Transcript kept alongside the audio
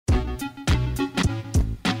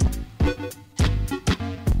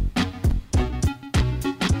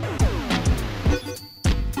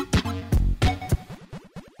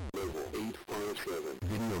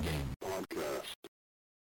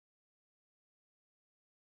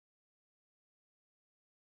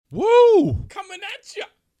Woo! Coming at you.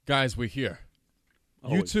 Guys, we're here.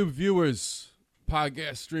 Always. YouTube viewers,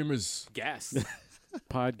 podcast streamers, Gas.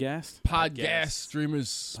 podcast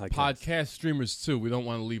streamers, podcast streamers too. We don't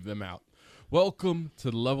want to leave them out. Welcome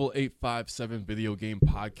to the Level 857 Video Game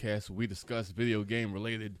Podcast. We discuss video game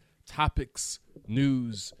related topics,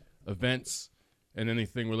 news, events, and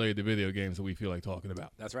anything related to video games that we feel like talking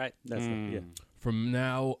about. That's right. That's it, yeah. From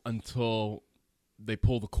now until they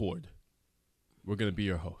pull the cord, we're going to be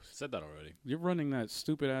your host. Said that already. You're running that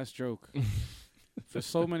stupid ass joke for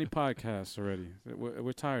so many podcasts already.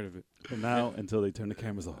 We're tired of it. From now until they turn the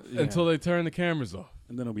cameras off. Yeah. Until they turn the cameras off.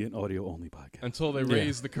 And then it'll be an audio-only podcast. Until they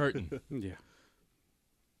raise the curtain. Yeah.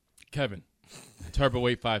 Kevin, Turbo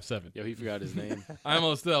 857. Yo, he forgot his name. I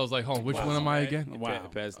almost did. I was like, hold on, which one am I again? Wow.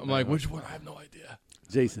 I'm like, which one? I have no idea.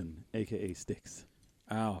 Jason, a.k.a. Sticks.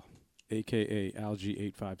 Al, a.k.a.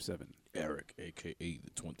 Alg857. Eric, a.k.a.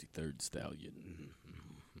 the 23rd Stallion.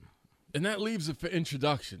 And that leaves it for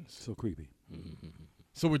introductions. So creepy.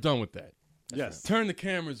 So we're done with that. Yes. Turn the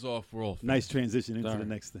cameras off. We're all Nice transition into All the right.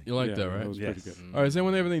 next thing. You like Yeah, that, right? That was Yes. pretty good. All right, does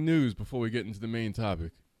anyone have any news before we get into the main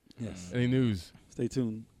topic? Yes. Any news? Stay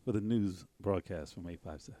tuned for the news broadcast from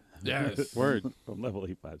 857. Yes. Word. From level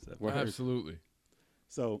 857. Word. Absolutely.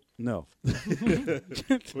 So, no.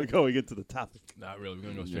 We're going into the topic. Not really.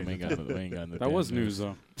 We're going to go Yeah, straight we to ain't the got topic. we ain't got no That damn was news,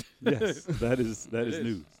 though. Yes, that is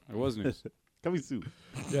news. It was news. Coming soon.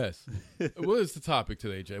 Yes. What is the topic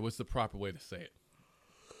today, Jay? What's the proper way to say it?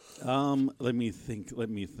 Let me think.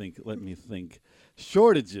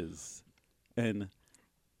 Shortages. And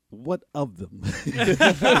what of them?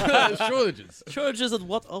 Shortages. Shortages and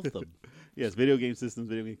what of them? Yes, video game systems,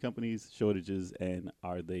 video game companies, shortages, and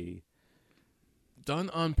are they... Done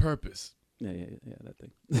on purpose. Yeah, that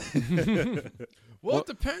thing. Well, What-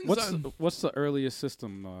 it depends on What's the earliest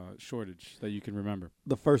system shortage that you can remember?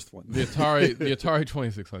 The first one. the Atari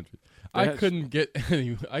 2600. I That- couldn't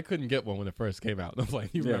get one when it first came out. I'm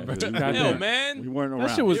like, you Yeah, remember? dude. Goddamn. Yo, man. We weren't around.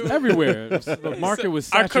 That shit was everywhere. The market was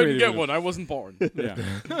I saturated. couldn't get with one. I wasn't born. it.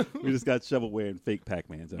 Yeah. We just got shovelware and fake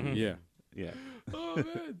Pac-Mans. Yeah. Yeah. Oh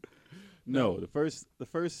man. No, the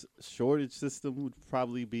first shortage system would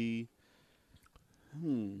probably be,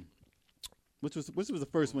 which was the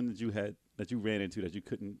first one that you ran into that you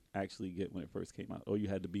couldn't actually get when it first came out, or you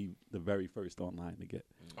had to be the very first online to get.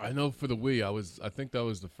 I know for the Wii, I think that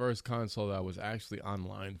was the first console that I was actually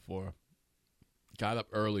online for. Got up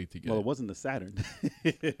early to get. Well, it wasn't the Saturn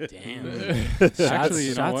Damn. Actually, you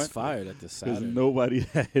know shots what? fired at the because Saturn. nobody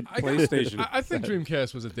had. PlayStation. I think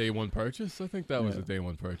Dreamcast was a day one purchase. I think that was Yeah. a day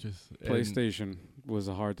one purchase. And PlayStation was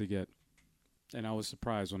hard to get, and I was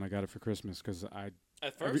surprised when I got it for Christmas because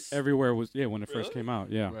At first? everywhere was when it first Really? came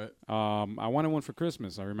out. Yeah. Right. I wanted one for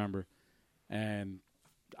Christmas, I remember. And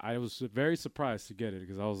I was very surprised to get it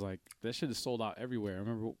because I was like, that shit is sold out everywhere. I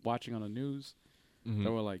remember watching on the news. Mhm.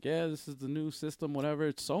 They were like, yeah, this is the new system, whatever.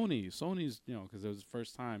 It's Sony. Sony's, because it was the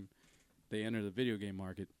first time they entered the video game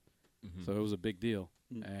market. Mhm. So it was a big deal.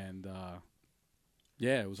 Mm. And,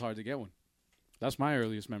 it was hard to get one. That's my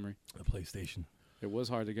earliest memory. A PlayStation. It was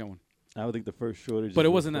hard to get one. I would think the first shortage, But it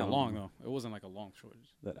wasn't that long, though. It wasn't like a long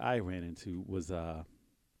shortage. that I ran into was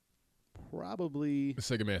probably The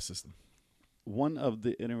Sega Master System. one of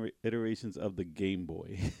the iterations of the Game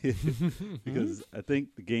Boy, because I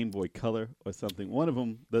think the Game Boy Color or something. One of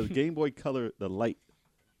them, the Game Boy Color, the light,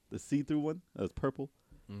 the see-through one that was purple.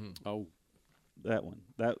 Mm-hmm. Oh, That one.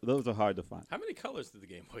 Those are hard to find. How many colors did the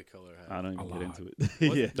Game Boy Color have? I don't A even get lot. into it.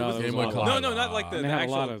 yeah. No, there Game was Boy a Color. lot. No, not like the, And the they had a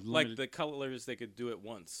actual, lot of like limited- the colors they could do it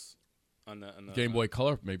once. On the Game Boy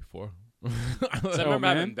Color, maybe 4. 'Cause I Oh, remember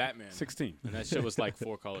man. having Batman. 16. And that shit was like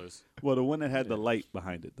 4 colors. Well, the one that had the light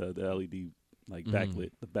behind it, the LED like Mhm.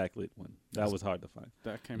 backlit, the backlit one, that was hard to find.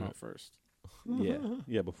 That came out first.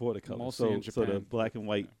 Yeah, before the color. Mostly in So the Japan. black and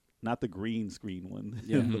white, not the green screen one,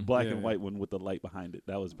 Yeah. the black Yeah, and yeah. white one with the light behind it.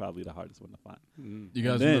 That was probably the hardest one to find. Mm. You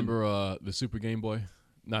guys And then- remember the Super Game Boy?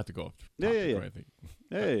 Not to go off Yeah, topic yeah, yeah. or anything.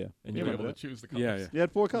 Yeah. And you Yeah, were remember able to that. choose the colors. Yeah, yeah. You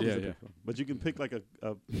had 4 colors, Yeah, to yeah. pick from, but you can pick like a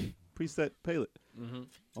preset palette Mm-hmm.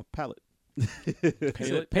 or palette.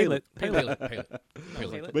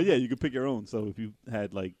 Palette. But yeah, you could pick your own. So if you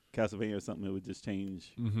had like Castlevania or something, it would just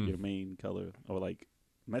change Mhm. your main color. Or like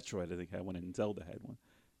Metroid, I think had one, and Zelda had one,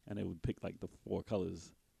 and it would pick like the 4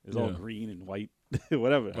 colors. It was all Yeah. green and white,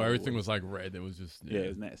 whatever. Well, everything was like red. It was just Yeah, it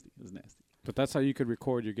was nasty. It was nasty. But that's how you could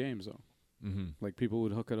record your games, though. Mm-hmm. Like people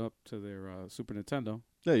would hook it up to their Super Nintendo,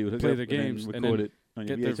 Yeah, you would hook Play it up the and then games and record then- it. On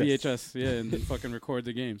your Get their VHS, and then fucking record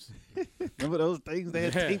the games. Remember those things? They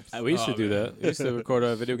had Yeah. tapes. We used to do man. that. We used to record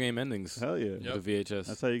our video game endings Hell yeah. Yep. with the VHS.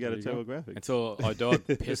 That's how you got There a you go. TurboGrafx. Until our dog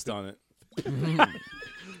pissed on it.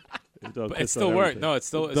 Your dog But it pissed still on worked. everything. No, it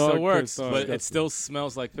still Dog works, pissed on but it. it still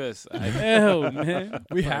smells like piss. I Ew, man.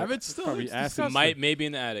 We have it still. Probably It's acid. disgusting. might maybe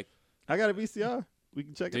in the attic. I got a VCR. We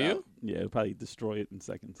can check Do it you? out. Yeah, it'll probably destroy it in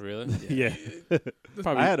seconds. Really? Yeah.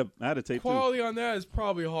 Probably. I had a tape too. Quality on that is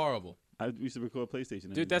probably horrible. I used to record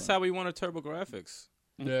PlayStation. Dude, that's how we won our TurboGrafx.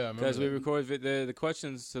 Yeah, I remember Because we that. record the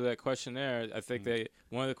questions to that questionnaire. I think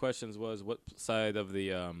one of the questions was what side of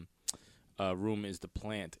the room is the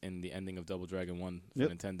plant in the ending of Double Dragon 1 for Yep.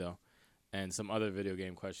 Nintendo, and some other video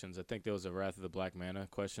game questions. I think there was a Wrath of the Black Mana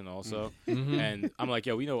question also. Mhm. And I'm like,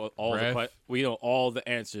 yo, we know all Wrath. we know all the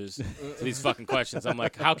answers to these fucking questions. I'm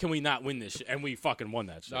like, how can we not win this shit? And we fucking won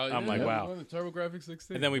that shit. Oh, I'm yeah, like, yeah, wow. we won the TurboGrafx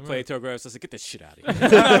 16. And then we I played remember. TurboGrafx. I said, get this shit out of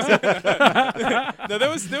here. No, there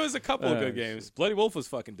was a couple of good Shit. games. Bloody Wolf was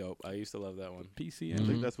fucking dope. I used to love that one. PC I engine.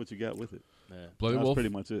 think that's what you got with it. Yeah. Bloody That's Wolf pretty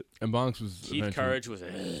much it. and Bonks was Keith eventually- Courage was.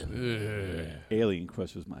 Yeah. Alien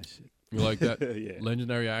Crush was my shit. You like that? Yeah.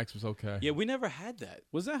 Legendary Axe was okay. Yeah, we never had that.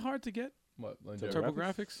 Was that hard to get? What?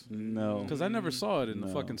 TurboGrafx? No. Because I never saw it in the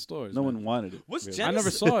No. fucking stores. No man. one wanted it. Was really. I never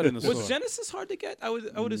Genesis- saw it in the Was store. Genesis hard to get? I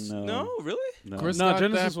would. No. No, really? No. Chris No, got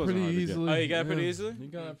Genesis that wasn't pretty hard to get. easily. Oh, you got it pretty easily? You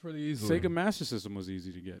got it pretty easily. Sega Master System was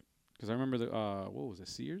easy to get. Because I remember the, what was it,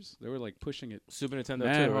 Sears? They were like pushing it. Super Nintendo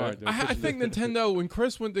Mad too, hard. right? They were I pushing think Nintendo when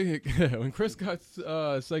Chris went to when Chris got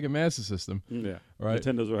Sega Master System, Yeah. right?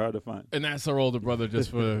 Nintendos were hard to find. And that's our older brother, just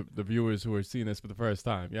for the viewers who are seeing this for the first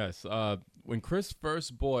time. Yes, when Chris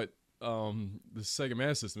first bought the Sega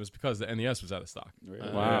Master System, it's because the NES was out of stock.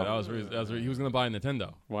 Really. Wow. Yeah, that was he was gonna buy a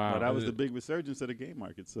Nintendo. Wow. But that was the big resurgence of the game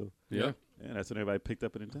market. So Yeah. yeah, that's when everybody picked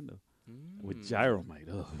up a Nintendo Mm. with Gyromite.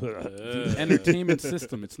 Ugh. The entertainment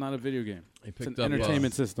system. It's not a video game. He It's picked an up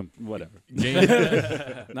entertainment system. Whatever. game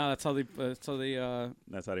No, that's how they. That's how they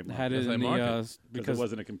That's how they had marketed it That's in the how they market. because because it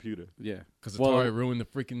wasn't a computer. yeah. because Well- Atari ruined the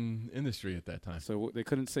freaking industry at that time. So they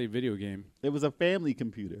couldn't say video game. It was a family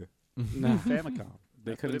computer. No, Famicom.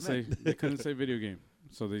 they That's couldn't what say it meant. they couldn't say video game.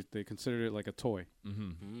 So they considered it like a toy. Mm-hmm.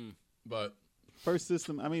 Mm. But First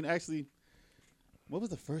system. I mean, actually, what was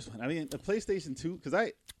the first one? I mean, the PlayStation 2. Because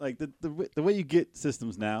I like the way you get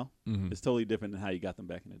systems now mhm. is totally different than how you got them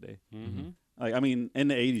back in the day. Mm-hmm. Like, I mean, in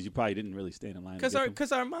the 80s, you probably didn't really stand in line. to get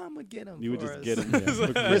them. Our mom would get them. You would just get them for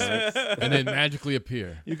Christmas. and then magically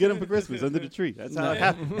appear. You get them for Christmas under the tree. That's how it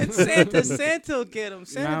happened. And Santa will get them.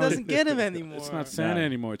 Santa Now doesn't get them anymore. It's not Santa Nah.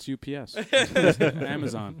 anymore. It's UPS. It's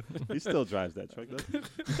Amazon. He still drives that truck,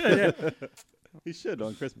 though. He should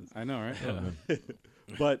on Christmas. I know, right? Yeah.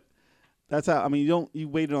 But that's how. I mean, you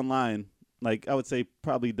waited online. Like I would say,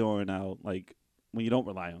 probably during like when you don't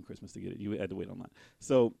rely on Christmas to get it, you had to wait online.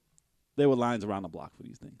 So there were lines around the block for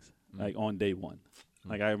these things, like on day one.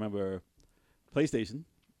 Like I remember PlayStation.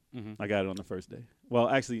 Mm-hmm. I got it on the first day. Well,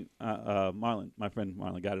 actually, Marlon, my friend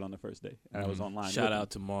Marlon, got it on the first day, and I was online. Shout with out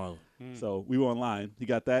to Marlon. him. So we were online. He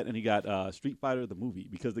got that, and he got Street Fighter the movie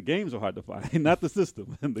because the games were hard to find, not the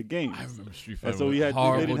system, the games. I remember Street Fighter. And so was we a had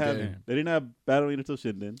horrible they game. didn't have Battle Arena till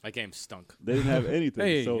Shinden. That game stunk. They didn't have anything.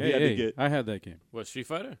 Hey, so hey, he had hey, to get I had that game. What, Street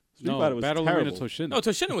Fighter? Street No, Fighter was Battle terrible. Arena Toshinden. No,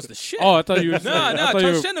 Toshinden was the shit. Oh, I thought you were no,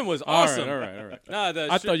 Toshinden was All right, awesome. all right.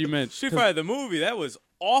 Nah, I thought you meant Street Fighter the movie. That was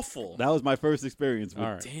awful. That was my first experience with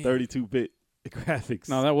All right. Damn. 32-bit graphics.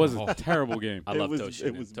 No, that was Oh. a terrible game. I It love was- Toshinden.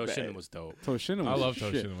 it was Toshinden bad. was dope. Toshinden was I love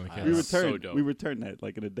shit. Toshinden when it I came we out. was so returned. dope. We returned that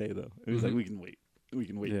like in a day though. It was like Mhm. we can wait. We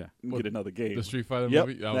can wait. Yeah. and What, get another game. The Street Fighter Yep,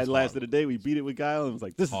 movie. that was lasted horrible. a day. We beat it with Guile and was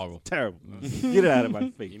like, "This Horrible. is terrible. Get it out of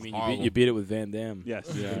my face." You mean Horrible. you beat it with Van Damme? Yes.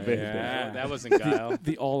 Yeah, Very yeah. bad. That wasn't Guile.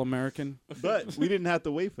 The All-American. But we didn't have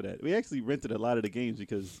to wait for that. We actually rented a lot of the games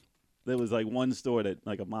because there was like one store that,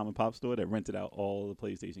 like a mom and pop store, that rented out all the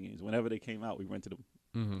PlayStation games. Whenever they came out, we rented them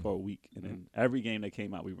Mhm. for a week, and then every game that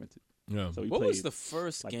came out, we rented. Yeah. So we What played was the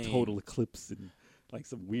first like game? Total Eclipse and like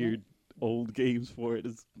some weird old games for it.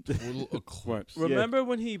 It's Total Eclipse. Yeah. Remember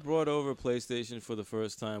when he brought over PlayStation for the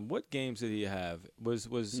first time? What games did he have? Was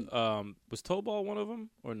Tobal one of them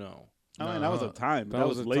or no? I mean, that was a time. That,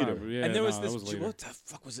 was a later. time. Yeah, and there was no, this. that was later. What the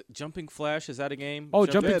fuck was it? Jumping Flash? Is that a game? Oh,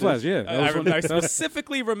 Jumping Yeah, Flash. Yeah, I, that was one- I that's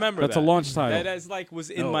specifically remember that's that. a launch title. That is like was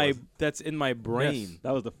in No, it my. wasn't. That's in my brain.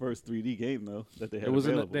 That was the first 3D game though that they had It was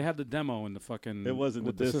in the, available. they had the demo in the fucking. It wasn't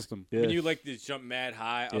with the the disc. system. Yeah. When you like just jump mad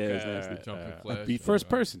high. Yeah, it was Okay. nasty. Jumping uh, Flash. beat First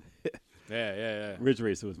person. Yeah. Ridge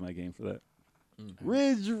Racer was my game for that.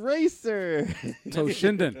 Ridge Racer.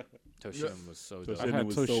 Toshinden. Toshinden was so dope. I had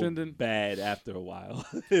was Toshinden. so bad after a while.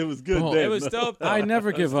 It was good Oh, then. It was dope. Though. I never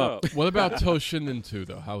It give was up. dope. What about Toshinden 2,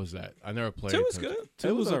 though? How was that? I never played 2 was Toshinden. good. It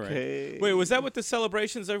Two was alright. okay. Wait, was that with the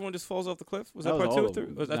celebrations? Everyone just falls off the cliff. Was that That was part all 2 or of 3?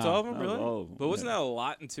 them. That's Nah, all of them, that was really? all of them, But wasn't yeah. that a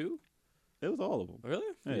lot in 2? It was all of them.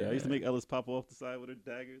 Really? Yeah, I used to make Ellis pop off the side with her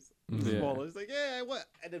daggers. Yeah. Smaller. It's like, yeah, what?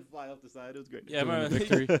 And then fly off the side. It was great. Yeah, I remember.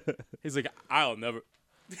 Victory. He's like, I'll never.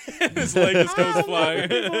 His leg just goes flying.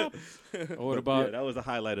 Or what Yeah, about? that was the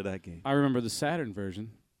highlight of that game. I remember the Saturn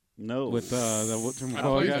version No. with the I oh,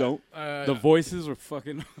 played Please yeah. don't. The voices were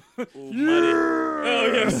fucking. Ooh, muddy.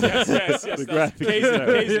 Oh, yes. The graphics.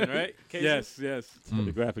 Kazin, right? Kazin? yes.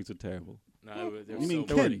 The graphics were terrible. No, they were You mean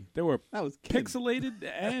so Ken? muddy. They were That was Ken. pixelated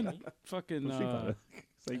and fucking. From Street Fighter.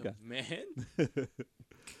 Same guy. Man.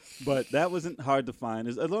 But that wasn't hard to find.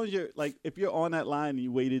 As long as you're like, if you're on that line and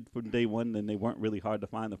you waited from day one, then they weren't really hard to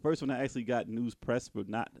find. The first one that actually got news press for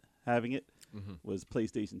not having it was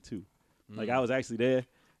PlayStation 2. Like I was actually there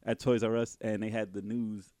at Toys R Us, and they had the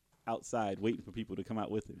news outside waiting for people to come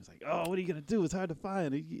out with it. It's like, oh, what are you gonna do? It's hard to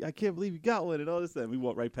find. I can't believe you got one and all this stuff. And we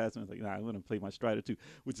walked right past them. I was like, nah, I'm gonna play my Strider 2,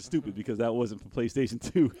 which is stupid because that wasn't for PlayStation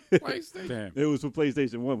 2. PlayStation. Damn. It was for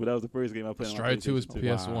PlayStation 1, but that was the first game I played on my Strider 2 is PlayStation 2.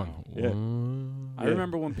 PS1. Wow. Yeah. I Yeah.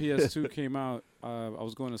 remember when PS2 came out. I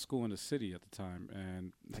was going to school in the city at the time,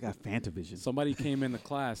 and I got Fantavision. somebody came into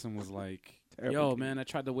class and was like, Terrible "Yo, game. man, I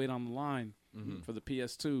tried to wait on the line Mhm. for the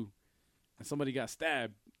PS2, and somebody got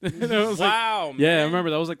stabbed." And I was like, Wow, man. yeah, I remember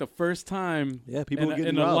that was like the first time Yeah, people in, were a,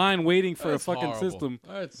 getting in a robbed. line waiting for That's a fucking horrible. system.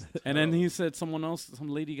 That's And then terrible. he said some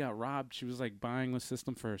lady got robbed. She was like buying a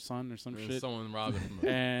system for her son or some There's shit. someone robbing from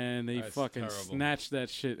And they That's fucking terrible. snatched that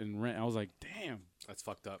shit and ran. I was like, damn, That's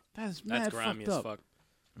fucked up. that's mad That's grimy fucked as up. fuck.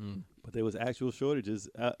 But there was actual shortages,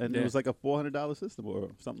 and Yeah. it was like a $400 system or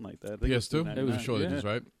something like that. I think it was PS2. $299. It was Yeah. shortages,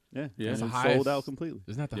 right? Yeah, Yeah. And It's it the sold highest- out completely.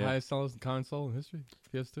 Isn't that the Yeah. highest selling console in history?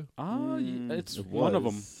 PS2, It's It one of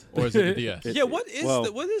them. was. or is it the DS? It- Yeah, what is well,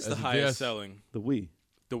 the as the a highest DS. selling? The Wii.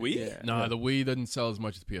 The Wii? Yeah. Nah, the Wii doesn't sell as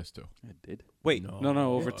much as PS2. It did. Wait,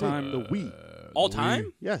 No, over time. The Wii. all the Wii.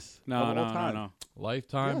 time? Yes. No, Of no, all no, time. no,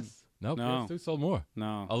 Lifetime. Yes. No, No. PS2 sold more.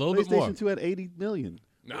 no. A little bit more. PlayStation 2 had 80 million.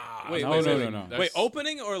 Nah, Wait, no, wait, no, wait, no, no. That's- Wait,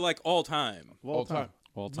 opening or like all time? Of all time.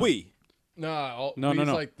 All time. Wii. Nah, No, no, Wii's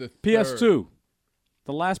no. like the PS2.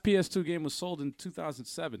 The last PS2 game was sold in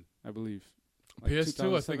 2007, I believe. Like PS2,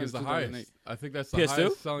 I think, 2007, is the 2008. highest. I think that's the PS2?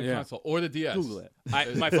 highest selling Yeah. console, or the DS. Google it.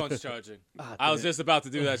 My phone's charging. I was just about to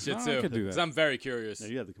do that shit No, I too. could do that. 'Cause I'm very curious. No,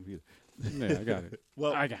 you have the computer. Yeah, I got it.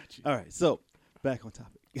 Well, I got you. all right. So back on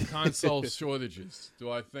topic. Console shortages. Do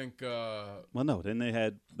I think? Well, no. Then they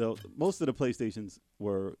had most of the PlayStations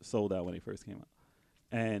were sold out when they first came out,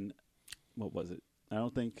 and what was it? I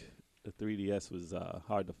don't think the 3DS was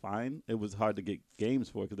hard to find. It was hard to get games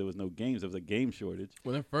for because there was no games. There was a game shortage.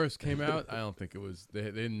 When it first came out, I don't think it was. They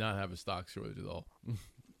did not have a stock shortage at all.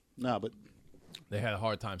 Nah, but They had a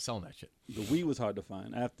hard time selling that shit. the Wii was hard to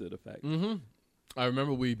find after the fact Mm-hmm. I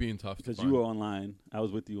remember Wii being tough to because find. you were online. I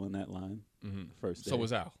was with you on that line Mhm. the first day. So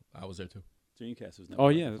was Al. I was there too. Dreamcast was never Oh,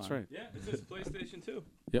 hard yeah, to that's find. right. Yeah, it says PlayStation 2.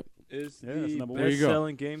 Yep. Is Yeah, that's the number one. There you go.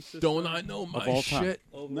 best-selling game system. Don't I know my all time. shit?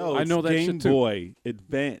 No, I know it's that Game shit too. Boy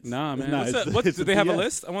Advance. Nah, It's man. not. What's It's- that? What, it's do a they have a DS.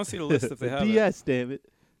 list? I want to see the list if they The have it. DS, damn it.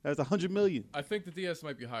 That's 100 million. I think the DS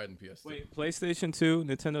might be higher than PS2. Wait, PlayStation 2,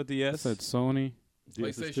 Nintendo I DS, said Sony.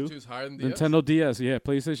 DS is PlayStation two? 2 is higher than DS. Nintendo DS, yeah.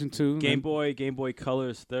 PlayStation 2. Game then Boy Color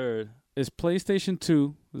is third. is PlayStation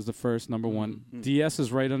 2 is the first, number one. Mhm. DS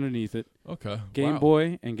is right underneath it. Okay. Game Wow.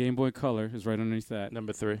 Boy and Game Boy Color is right underneath that.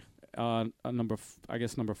 Number 3. I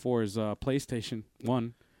guess number 4 is PlayStation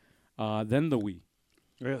 1. Then the Wii.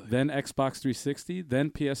 Really? Then Xbox 360. Then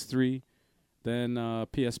PS3. Then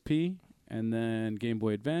PSP. And then Game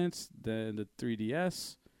Boy Advance. Then the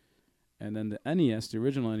 3DS. And then the NES, the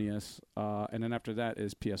original NES. And then after that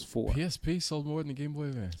is PS4. PSP sold more than the Game Boy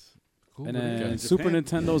Advance. Cool. And What do you then get? Super Japan.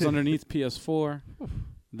 Nintendo's underneath PS4.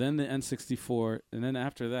 Then the N64. And then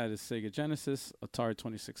after that is Sega Genesis, Atari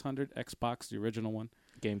 2600, Xbox, the original one.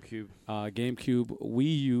 GameCube. GameCube,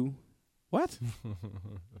 Wii U. What?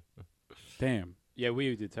 Damn. Yeah, Wii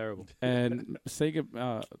U did terrible. And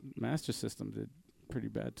Sega Master System did pretty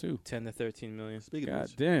bad too. 10 to 13 million. Speaking of God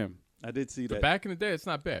which, damn. I did see But that. back in the day, it's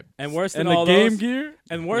not bad. And worse than And all the Game those. Gear?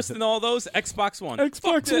 And worse than all those, Xbox One. Xbox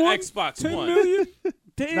Fuck the One? Xbox 10 One. million?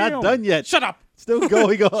 Damn. Not done yet. Shut up. Still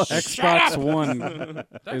going on. Xbox One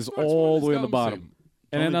That is Xbox all One the way on the dumb bottom. same.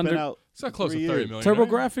 And then Only been under out It's not close to 3 30 years. million. right?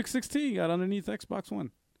 TurboGrafx 16 got underneath Xbox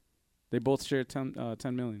One. They both share 10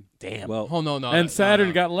 million. Damn. Well, Oh no, And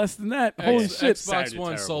Saturn got less than that. Holy shit. Xbox Saturn One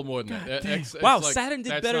terrible. sold more than that. wow, it's like- Saturn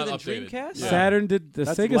did that's better not than updated. Dreamcast. Yeah. Saturn did the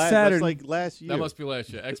that's Sega That's Saturn. like last year. That must be last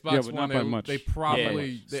year. Xbox but One, not by much. they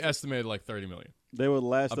probably they estimated like 30 million. They were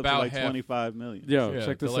last up to about like half. 25 million. Yo, Yeah,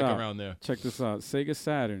 check they're this like out. around there. Check this out. Sega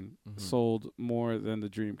Saturn Mhm. sold more than the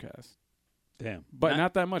Dreamcast, Damn. but Not-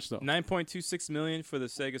 not that much though. 9.26 million for the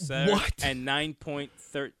Sega Saturn. What? And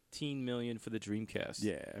 9.13 million for the Dreamcast.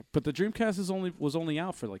 Yeah, but the Dreamcast was only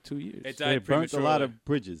out for like 2 years. It They died burnt a lot prematurely. of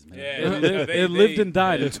bridges, man. Yeah. It lived, They- it lived they- and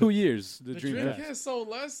died yeah. in 2 years. The The Dreamcast. Dreamcast sold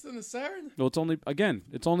less than the Saturn. No, it's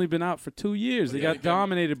only been out for 2 years. They Yeah, got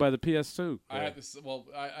dominated by the PS2. I have to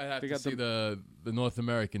I have They to got see the North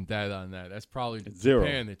American data on that. That's probably It's zero.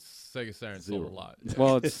 Japan. It's Sega Saturn sold a Zero. lot.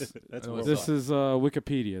 Well, it's That's I know what it's this is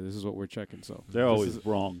Wikipedia. This is what we're checking. So they're this always is-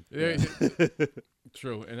 wrong. Yeah,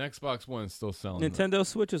 true. And Xbox One is still selling. Nintendo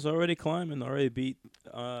Switch is already climbing. Already beat.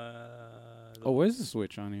 Oh, where's the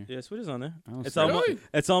Switch on here? Yeah, Switch is on there. I don't It's see it. almost Really?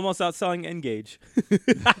 it's almost outselling N-Gage.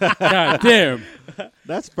 God damn!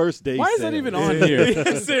 That's first day. Why is that sales. even on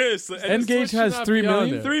here? Seriously. And the N-Gage Switch has should not 3 be on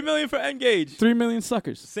million. there. 3 million for N-Gage. 3 million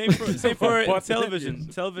suckers. Same for What? television.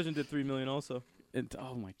 Television did 3 million also. And,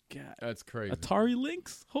 oh my god! That's crazy. Atari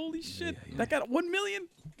Lynx. Holy shit! That got 1 million.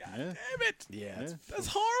 God Yeah. damn it! Yeah. That's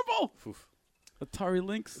horrible. Oof. Atari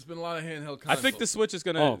Lynx. There's been a lot of handheld I consoles. think the Switch is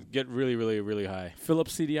gonna Oh. get really, really, really high.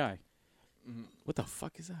 Philips CDI. What the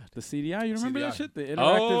fuck is that? The CDI. You remember that CDI. shit? The interactive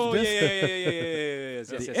Oh yeah, disc. yeah, yeah, yeah, yeah, yeah, yeah, yes,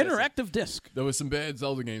 The yes, yes, yes. interactive disc. There was some bad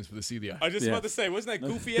Zelda games for the CDI. I was just Yeah. about to say, wasn't that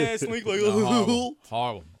goofy ass Link like? No, horrible.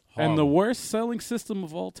 Horrible. And the Horrible. worst selling system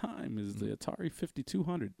of all time is the Atari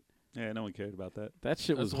 5200. Yeah, no one cared about that. That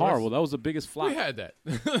shit That's was the horrible. worst. That was the biggest flop. we had that.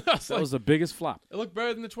 That was the biggest flop. It looked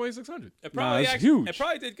better than the 2600. It probably it's actually, huge. It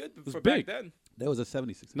probably did good was for big. back then. That was a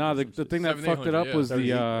 76. Nah, the thing that fucked it up 7800, was the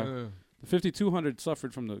yeah. 5200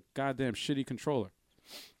 suffered from the goddamn shitty controller.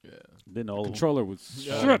 Yeah. Then all of them, Controller was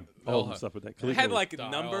Yeah. shit. all of them suffered that. It had Coleco- like Dial.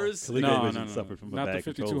 numbers. ColecoVision suffered from a Not the bad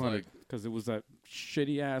controller. 5200 because it was that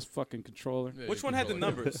shitty ass fucking controller. Yeah, Which you one had the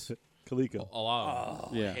control it. numbers? Coleco. A lot.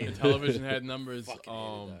 of them. Yeah. The television had numbers. Fucking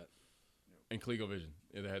hated that. And ColecoVision.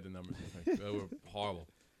 Yeah, they had the numbers. They were horrible.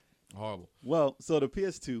 Horrible. Well, so the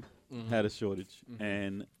PS2 Mhm. had a shortage,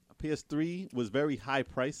 and PS3 was very high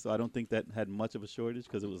priced, so I don't think that had much of a shortage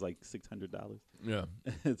because it was like $600 Yeah.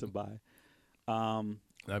 to buy.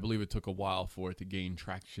 I believe it took a while for it to gain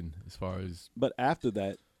traction as far as But after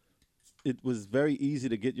that, it was very easy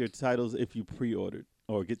to get your titles if you pre-ordered,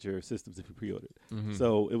 or get your systems if you pre-ordered. Mhm.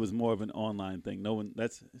 So it was more of an online thing. No one.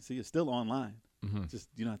 It's still online. Mhm. Just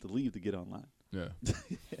you don't have to leave to get online. Yeah.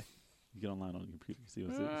 You get online on your computer. See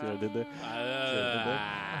what I did there?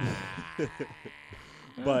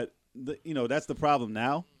 But that's the problem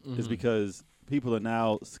now, is Mhm. because people are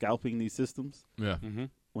now scalping these systems Yeah. Mm-hmm.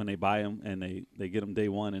 when they buy them, and they get them day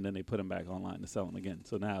one, and then they put them back online to sell them again.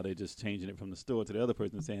 So now they're just changing it from the store to the other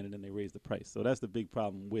person's hand, and then they raise the price. So that's the big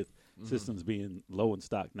problem with systems being low in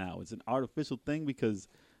stock now. It's an artificial thing because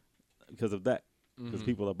of that, because Mhm.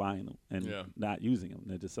 people are buying them and Yeah. not using them.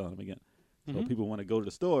 They're just selling them again. So Mhm. people want to go to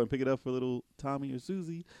the store and pick it up for little Tommy or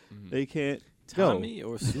Susie. Mhm. They can't go. Tommy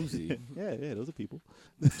or Susie? Yeah, those are people.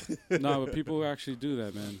 No, but people actually do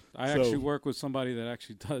that, man. I So- actually work with somebody that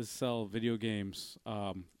actually does sell video games.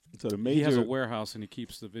 So the He has a major, warehouse and he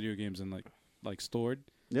keeps the video games in like stored,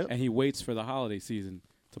 yep, and he waits for the holiday season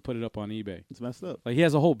to put it up on eBay. it's messed up. Like he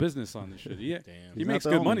has a whole business on this shit. He Damn. he He's not makes the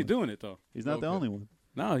good only money one. doing it though. He's not the Okay. only one.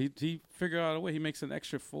 No, he figured out a way. He makes an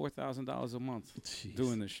extra $4,000 a month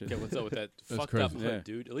doing this shit. Yeah, what's up with that That's fucked crazy. up hood, Yeah.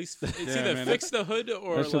 dude? At least it's Yeah, either man, fix the hood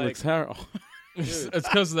or That shit like looks terrible. It's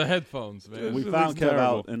because of the headphones, man. We This found is Kev terrible.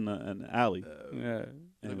 out in the alley Yeah,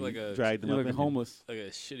 and look we like a- dragged him you up look in here. homeless. a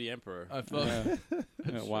shitty emperor. I felt Yeah.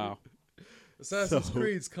 Yeah, wow. Assassin's So-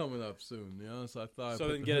 Creed's coming up soon, so I thought. So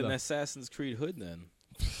I'd then put get the an hood up. Assassin's Creed hood then.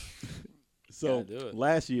 So Gotta do it.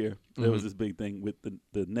 last year there was Mhm. this big thing with the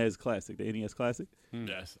NES Classic, the NES Classic.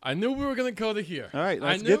 Yes, I knew we were gonna go to here. All right, I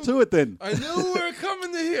let's get knew- to it then. I knew we were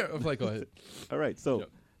coming to here. I was like, go ahead. All right, so Yep.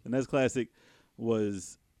 the NES Classic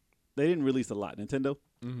they didn't release a lot. Nintendo,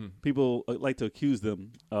 Mm-hmm. people like to accuse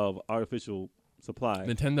them of artificial supply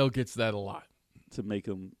Nintendo gets that a lot. to make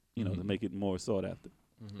them, to Mhm. make it more sought after,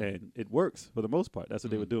 Mhm. and it works for the most part. That's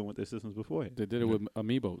what they were Mhm. doing with their systems beforehand. They did it with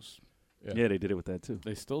Amiibos. Yeah, they did it with that too.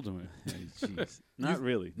 They still do it. Jeez. Not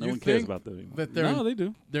really. No you one cares think about that anymore. That they're No, they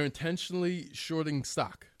do. they're intentionally shorting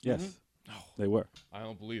stock. Yes, No, they were. I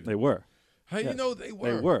don't believe They it. were How do you yes. know they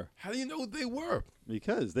were? were. How do you know they were?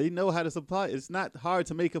 because they know how to supply. It's not hard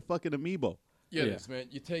to make a fucking amiibo. Yeah, it is, man.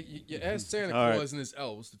 You ask Santa All right. Claus and his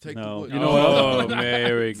elves to take No. the wood. You know what Oh,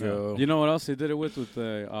 there we go. You know what else they did it with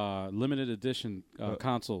the limited edition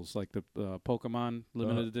consoles, like the Pokemon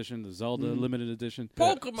limited edition, the Zelda limited edition,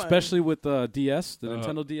 Pokemon. especially with the DS, the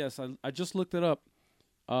Nintendo DS. I just looked it up.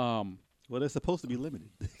 Well, they're supposed to be limited.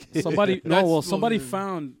 Somebody That's somebody what-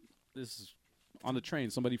 found this is on the train.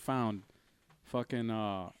 Somebody found fucking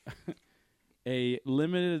a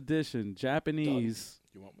limited edition Japanese.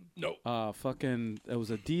 You want one? No. Fucking it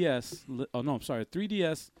was a DS. Oh no, I'm sorry, a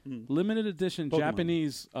 3DS Mm. limited edition Pokemon.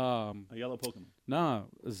 Japanese. A yellow Pokemon.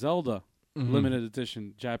 Zelda Mhm. limited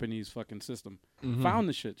edition Japanese fucking system. Mhm. Found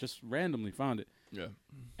the shit, just randomly found it, Yeah.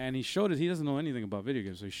 and he showed it. He doesn't know anything about video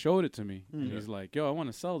games, so he showed it to me, and Yeah. he's like, "Yo, I want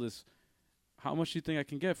to sell this. How much do you think I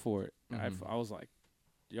can get for it?" Mhm. I was like,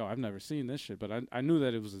 "Yo, I've never seen this shit," but I knew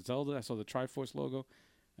that it was a Zelda. I saw the Triforce logo,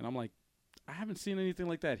 and I'm like, I haven't seen anything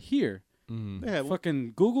like that here. Mhm. They had one.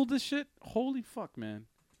 Fucking Googled this shit. Holy fuck, man!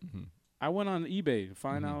 Mhm. I went on eBay to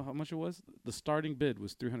find Mhm. out how much it was. The starting bid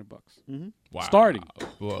was $300. Mm-hmm. Wow. Starting.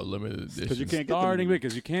 For a limited edition. Because you can't get Starting them.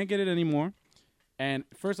 because you can't get it anymore. And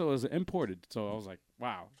first it was imported, so I was like,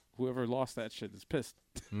 wow, whoever lost that shit is pissed.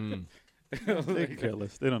 Mm. I was They like, could care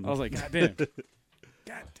less. They don't know. God damn.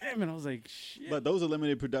 God damn it. I was like, shit. But those are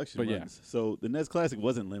limited production But yeah. runs. So the NES Classic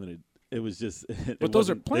wasn't limited. It was just. But those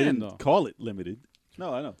are They planned, didn't though. call it limited.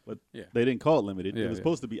 No, I know, but Yeah. they didn't call it limited. Yeah, It was yeah.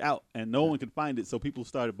 supposed to be out, and no one could find it. So people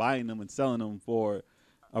started buying them and selling them for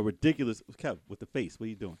a ridiculous. Kev, with the face, what are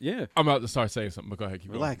you doing? Yeah. I'm about to start saying something, but go ahead.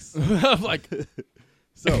 Keep Relax. going. I'm like,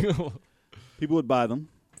 So people would buy them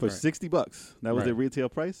for Right. $60. That was their Right. retail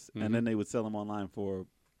price, Mhm. and then they would sell them online for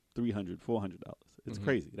 $300, $400. It's Mhm.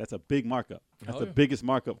 crazy. That's a big markup. That's Hell the yeah. biggest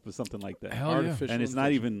markup for something like that. Hell yeah. Artificial And it's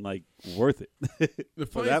not inflation. even like worth it The for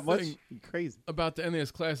funny that much. thing Crazy. about the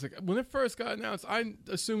NES Classic, when it first got announced, I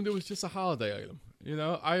assumed it was just a holiday item. You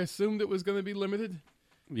know, I assumed it was going to be limited.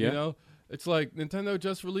 Yeah. You know, it's like Nintendo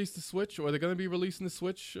just released the Switch, or they're going to be releasing the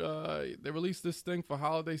Switch. They released this thing for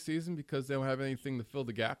holiday season because they don't have anything to fill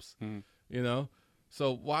the gaps. Mhm. You know,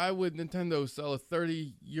 so why would Nintendo sell a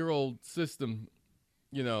 30-year-old system,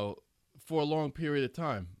 you know, for a long period of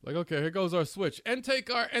time? Like, okay, here goes our Switch, and take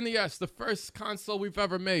our NES, the first console we've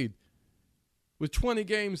ever made, with 20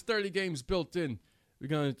 games, 30 games built in. We're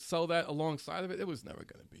going to sell that alongside of it. It was never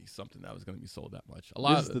going to be something that was going to be sold that much. A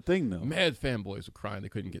lot This is of the thing, though. mad fanboys were crying they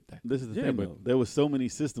couldn't get that. This is the Yeah, thing, but- though. There was so many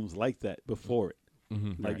systems like that before it.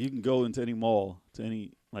 Mm-hmm. Like Right. you can go into any mall, to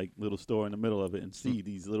any like little store in the middle of it, and see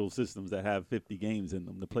these little systems that have 50 games in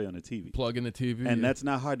them to play on the TV. Plug in the TV. And that's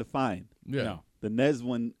not hard to find. yeah. No. The NES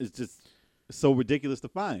one is just so ridiculous to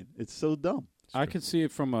find. It's so dumb. I could see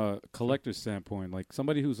it from a collector's standpoint. Like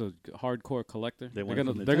somebody who's a hardcore collector, They they're want it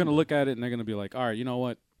gonna from they're gonna Nintendo. look at it and they're gonna be like, all right, you know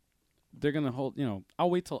what? They're gonna hold. You know, I'll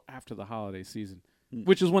wait till after the holiday season, Mm.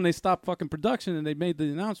 which is when they stopped fucking production and they made the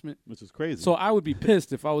announcement. Which is crazy. So I would be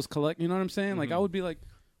pissed if I was collecting. You know what I'm saying? Like I Mhm. would be like,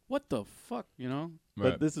 what the fuck? You know?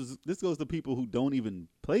 Right. but this goes to people who don't even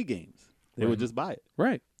play games. They Right. would just buy it.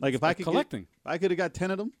 Right. Like if I could collecting. if I could have got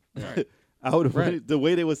 10 of them, Right. I would have Right. the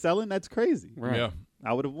way they were selling. That's crazy. Right. I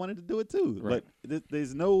I would have wanted to do it too. Right. But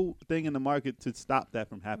there's no thing in the market to stop that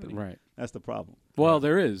from happening. Right. That's the problem. Well,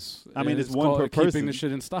 there is. I mean, And it's one called per keeping person. the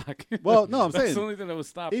shit in stock. Well, no, I'm That's saying the only thing that would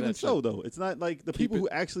stop even that so shit. though, it's not like the Keep people it- who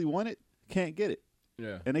actually want it can't get it,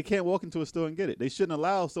 Yeah. and they can't walk into a store and get it. They shouldn't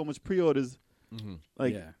allow so much pre-orders Mm-hmm.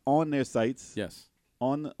 like Yeah. on their sites, Yes.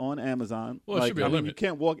 on Amazon. Well, it like, should be a I mean, you limit.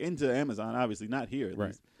 can't walk into Amazon, obviously not here, at Right.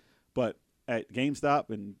 least. But at GameStop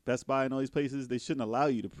and Best Buy and all these places, they shouldn't allow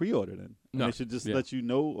you to pre-order them. And No. They should just Yeah. let you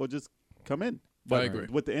know or just come in. I But agree.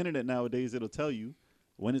 with the internet nowadays, it'll tell you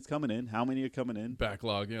when it's coming in, how many are coming in.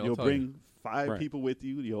 Backlog. Yeah. I'll You'll tell bring you. 5 Right. people with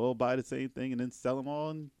you. You'll all buy the same thing and then sell them all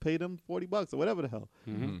and pay them $40 or whatever the hell.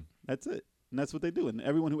 Mm-hmm. Mhm. That's it. And that's what they do. And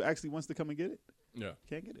everyone who actually wants to come and get it Yeah.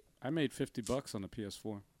 can't get it. I made $50 on the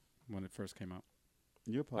PS4 when it first came out.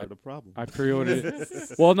 You're part of the problem. I pre-ordered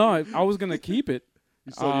it. Well, no, I was gonna keep it.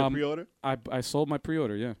 You sold your um, pre-order? I sold my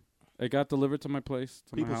pre-order. Yeah, it got delivered to my place.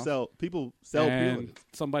 To People my house, sell and pre-orders.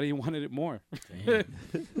 somebody wanted it more.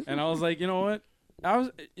 And I was like, you know what?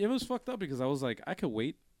 It was fucked up because I was like, I could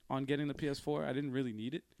wait on getting the PS4. I didn't really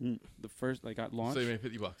need it. Mm. The first like got launched. So you made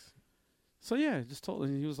 $50. So yeah, I just told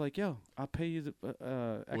him. He was like, "Yo, I'll pay you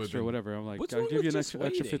the extra, been- whatever." I'm like, What's "I'll wrong give with you an just extra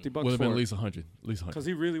waiting? $50 Would have been for at it," least 100. At least 100. because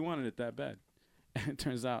he really wanted it that bad. And it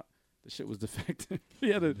turns out the shit was defective. he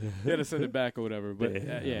had to send it back or whatever. But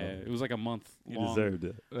Damn. yeah, it was like a month You long. deserved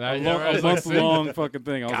it. Yeah, A right, month like, see? long fucking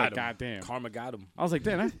thing. I was Got like, him. God damn. Karma got him. I was like,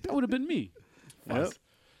 damn, that would have been me. Yep.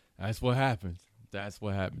 That's what happens. That's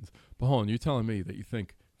what happens. But hold on, you're telling me that you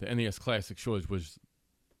think the NES Classic shortage was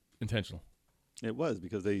intentional? It was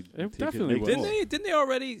because they definitely was. Didn't they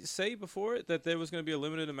already say before it that there was going to be a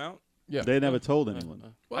limited amount? Yeah. They never told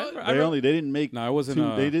anyone. Well, They didn't make. No, it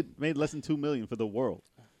wasn't. They made less than $2 million for the world.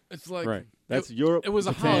 it's like Right. That's Europe. it was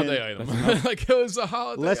a Japan. holiday item. Like it was a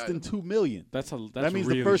holiday. Less item. than $2 million. That's That means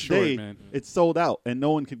really the first short, day man. it's sold out and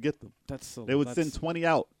no one could get them. They would that's send 20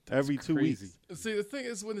 out every 2 crazy. weeks. See, the thing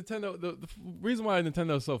is, when Nintendo, the reason why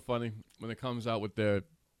Nintendo is so funny when it comes out with their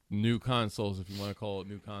new consoles, if you want to call it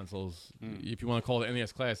new consoles, if you want to call the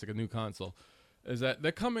NES Classic a new console, is that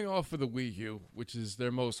they're coming off of the Wii U, which is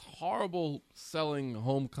their most horrible selling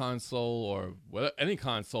home console or any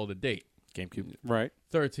console to date. GameCube. Right.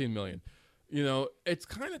 13 million. You know, it's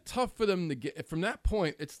kind of tough for them to get from that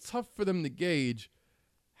point. It's tough for them to gauge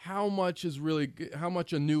how much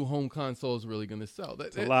a new home console is really going to sell.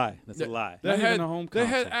 It's a lie. That's a lie. They Not had even a home they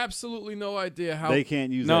had console. absolutely no idea how They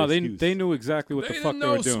can't use No, that they excuse. they knew exactly what they the fuck didn't they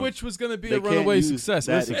know were doing. Switch was going to be They a can't runaway use success.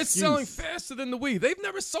 that It's excuse. selling faster than the Wii. They've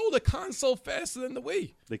never sold a console faster than the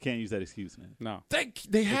Wii. They can't use that excuse, man. No. They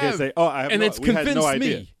They have. can't say, "Oh, I have and no, it's we had no convinced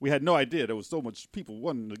idea. me. We had no idea there was so much people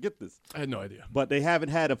wanting to get this." I had no idea. But they haven't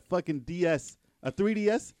had a fucking DS, a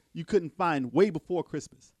 3DS. You couldn't find way before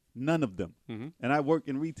Christmas. None of them. And I work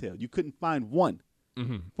in retail. You couldn't find one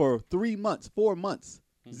for 3 months, 4 months.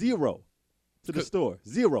 Zero to the store.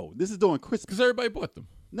 Zero. This is during Christmas. Because everybody bought them.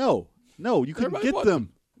 No, you couldn't Everybody get bought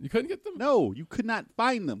them. You couldn't get them? No, you could not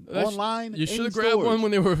find them That's- online. You should in have grabbed stores. one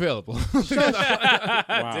when they were available.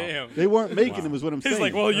 Wow. Damn. They weren't making them, is what I'm saying. He's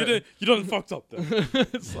like, well, you done fucked up then.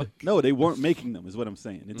 It's like, No, they weren't making them, is what I'm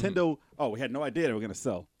saying. Nintendo, we had no idea they were going to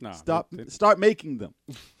sell. No, Start making them,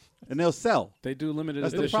 and they'll sell. They do limited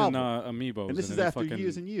That's the edition problem. amiibos. And this is they after fucking,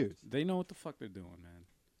 years and years. They know what the fuck they're doing, man.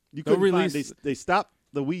 You They'll couldn't find, release- they stopped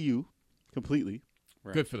the Wii U completely,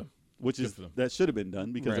 good for them. which Good is for them. that should have been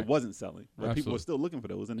done because Right. it wasn't selling. But people Absolutely. were still looking for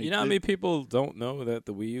those, and You know how many people don't know that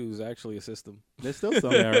the Wii U is actually a system? there's still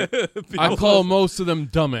selling. I call most of them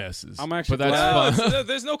dumbasses. I'm actually but that's glad- fine.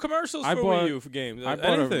 There's no commercials I for bought- Wii U for games. I bought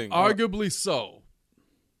a- Anything. Arguably so.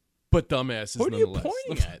 But dumbasses What are you nonetheless.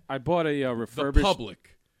 pointing at? I bought a The refurbished.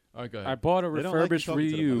 public. All right, go I ahead. bought a They don't like you refurbished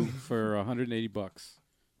talking to Wii U them. for $180.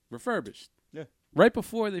 Refurbished. Yeah. Right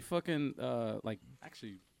before they fucking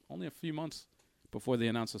actually only a few months before they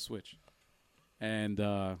announced the Switch, and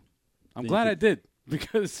I'm Then glad you I did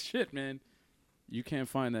because shit, man, you can't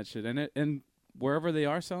find that shit, and wherever they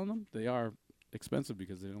are selling them, they are expensive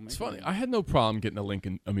because they don't make. It's funny. them. I had no problem getting a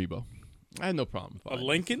Lincoln Amiibo. I had no problem. A buying it.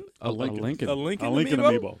 Lincoln? A Lincoln. A Lincoln A Lincoln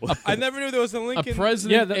Amiibo? Amiibo. I never knew there was a A Lincoln.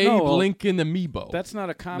 President Yeah, Abe no, Lincoln Amiibo. That's not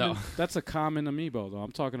a common. No. That's a common amiibo, though.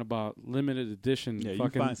 I'm talking about limited edition. Yeah, you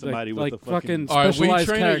fucking, find somebody like, with the like fucking fucking- All right, we specialized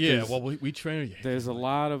trainer. characters. Yeah, well, we trainer. Yeah. There's a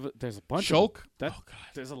lot of. There's a bunch. Shulk? Of them. Oh, God.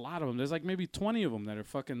 There's a lot of them. There's like maybe 20 of them that are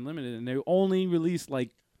fucking limited, and they only release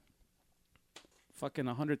like fucking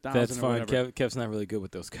 100,000. That's or fine. whatever. Kev's not really good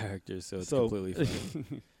with those characters, so it's So- completely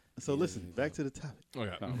fine. So listen, back to the topic.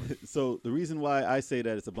 Okay. So the reason why I say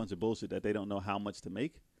that it's a bunch of bullshit that they don't know how much to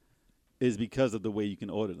make is because of the way you can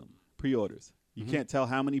order them. Pre-orders. You can't tell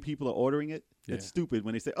how many people are ordering it. It's Yeah. stupid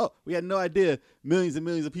when they say, "Oh, we had no idea millions and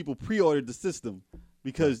millions of people pre-ordered the system,"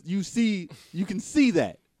 because you can see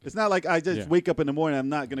that. It's not like I just Yeah. wake up in the morning. I'm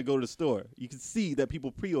not going to go to the store. You can see that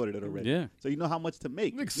people pre-ordered it already. Yeah. So you know how much to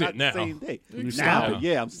make. You can It's see not it now. the same day. You can Now, see it now.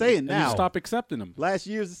 yeah, I'm saying And now. you stop accepting them. Last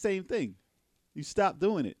year's the same thing. You stop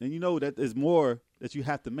doing it, and you know that there's more that you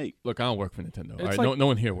have to make. Look, I don't work for Nintendo. All It's right, like- no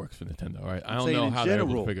one here works for Nintendo. All right, I I'm don't saying know in how they're able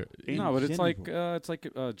general. to figure. In No, but it's general. like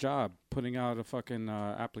a job putting out a fucking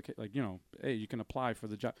application. Like, you know, hey, you can apply for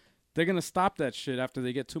the job. They're gonna stop that shit after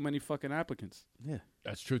they get too many fucking applicants. Yeah.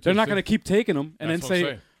 That's true. Too. They're not See? gonna keep taking them and That's then what I'm say,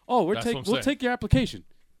 saying. "Oh, That's what I'm we'll saying. take your application.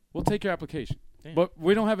 We'll take your application, Damn. but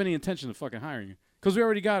we don't have any intention of fucking hiring you because we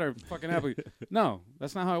already got our fucking application." No,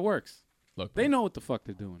 that's not how it works. Look, They know what the fuck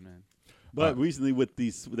they're doing, man. But recently, with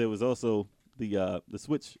these, there was also the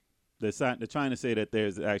Switch. They're trying to say that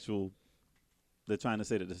there's actual. They're trying to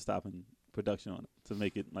say that they're stopping production on it to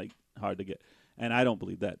make it like hard to get, and I don't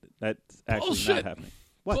believe that. That's actually Bullshit. not happening.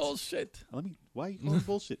 What? bullshit. Why are you calling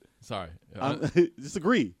bullshit? Sorry. Just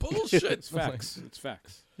agree. Bullshit. It's facts. It's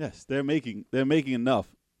facts. Yes, they're making enough,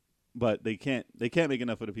 but they can't make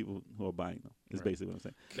enough for the people who are buying them. Is basically what I'm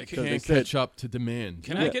saying. They So they can't said- catch up to demand.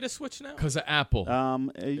 Can I get a Switch now? Because of Apple.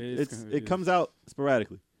 It comes out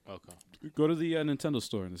sporadically. Okay. Go to the Nintendo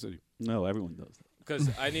store in the city. No, everyone does. Because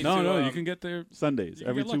I need No, to. no, you can get there. Sundays, You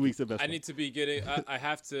every get 2 lucky. weeks at Best I Buy. need to be getting. I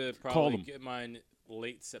have to Call probably them. get mine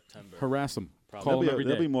late September. Harass them. Probably. Call them every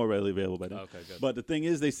They'll day. be more readily available by then. Okay, good. But the thing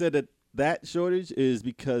is, they said that shortage is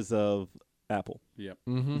because of Apple Yep.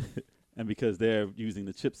 Mm-hmm. and because they're using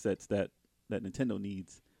the chipsets that Nintendo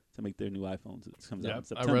needs to make their new iPhones. It comes out Yeah, in I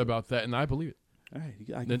September. read about that, and I believe it. All right,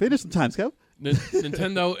 I Nin- can finish sometimes, Kev.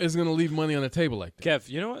 Nintendo is going to leave money on the table like that. Kev,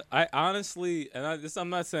 you know what? I honestly, and I'm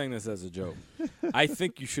not saying this as a joke. I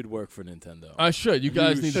think you should work for Nintendo. I should. You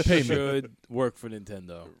guys need to pay me. should work for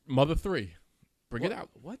Nintendo. Mother 3. Bring it out.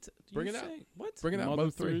 What? Bring You it out. saying? What? Bring it out. Mother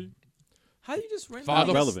Mother 3. 3. How you just ran Father,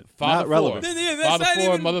 Not relevant. Father Not 4. relevant. That's Father not 4,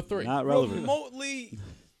 even Mother 3. Not relevant. remotely.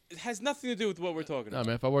 It has nothing to do with what we're talking No, about.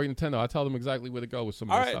 man. If I work at Nintendo, I tell them exactly where to go with some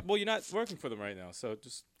of All the right. stuff. Well, you're not working for them right now, so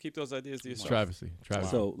just keep those ideas to yourself. Travesty.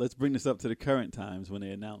 So let's bring this up to the current times when they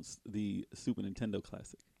announced the Super Nintendo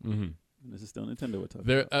Classic. Mm-hmm. And this is still Nintendo we're talking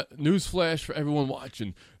There, about. news flash for everyone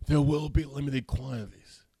watching. There will be limited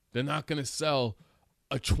quantities. They're not going to sell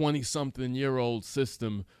a 20-something-year-old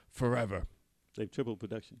system forever. They've tripled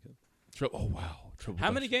production, Kev. Oh, wow. Triple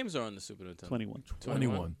How many production. games are on the Super Nintendo? 21.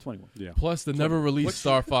 21. 21. Yeah. Plus the never released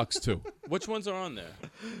Star Fox 2. Which ones are on there?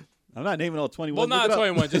 I'm not naming all 21. Well, not Look it up.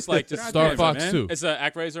 21. Just like just Star games, Fox man. 2. Is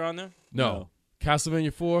ActRaiser on there? No.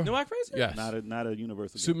 Castlevania 4. No ActRaiser? Yes. Not a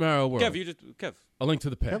universal. Super Mario World. Kev, A Link to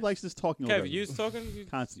the Past. Kev likes just talking over Kev, everything. you talking?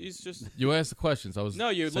 Constantly. He's just You asked the questions. I was no.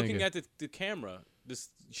 You're saying looking it. at the camera,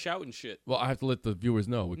 just shouting shit. Well, I have to let the viewers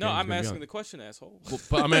know. what No, game's I'm gonna be asking on. the question, asshole. Well,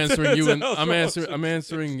 but I'm answering you, and That's I'm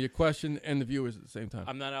answering your question and the viewers at the same time.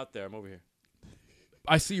 I'm not out there. I'm over here.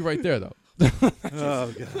 I see you right there, though.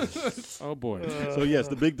 Oh, God. Oh boy. So, yes,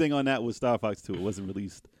 the big thing on that was Star Fox 2. It wasn't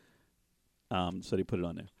released. So they put it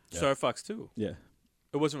on there. Yeah. Star Fox 2. Yeah.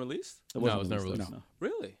 It wasn't released? It No, wasn't it was never released. No.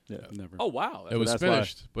 Really? Yeah. Never. Oh wow. It was that's why-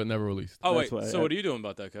 finished, but never released. Oh that's wait. why So I- what are you doing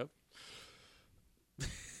about that, Kev?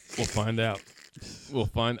 We'll find out. We'll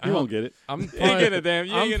find. You won't get it. I'm You ain't probably, getting it, damn.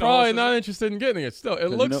 You ain't I'm getting probably a not whole interested in getting it. Still, it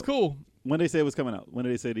you looks know- cool. When did they say it was coming out? When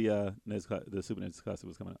did they say the Super NES Classic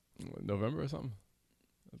was coming out? November or something.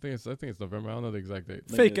 I think it's November. I don't know the exact date.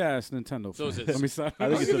 Fake ass Nintendo. So is fan. it- Let me stop. I I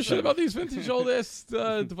think don't it's give a shit September. about these vintage old ass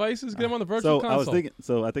devices. Get them on the virtual So console. I was thinking.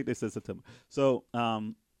 So I think they said September. So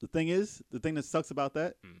the thing that sucks about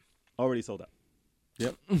that, already sold out.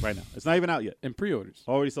 Yep, right now it's not even out yet. In pre-orders,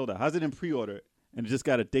 Already sold out. How's it in pre-order and it just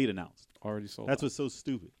got a date announced? already sold. That's out. what's so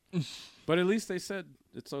stupid. But at least they said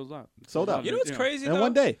it sold out. Sold out. You know what's crazy In though?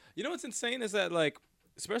 one day. You know what's insane is that like,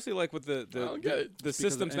 especially like with the don't get it. the Because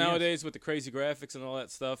of systems NES. nowadays with the crazy graphics and all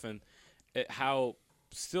that stuff, and how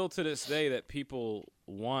still to this day that people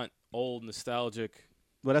want old nostalgic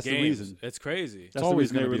Well, that's games. the reason. It's crazy. That's the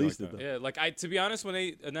always reason they gonna be released like it. that. Though. Yeah, like to be honest, when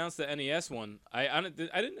they announced the NES one, I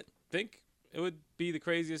didn't think it would be the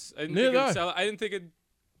craziest. I didn't Neither think did it'd I. sell. I didn't think it'd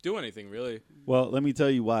do anything really. Well, let me tell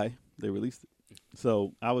you why they released it.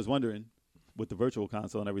 So I was wondering, with the virtual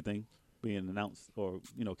console and everything being announced or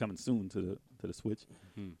coming soon to the Switch,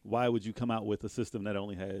 why would you come out with a system that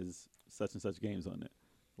only has such and such games on it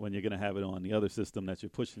when you're gonna have it on the other system that you're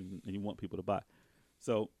pushing and you want people to buy?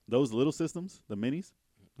 So those little systems, the minis,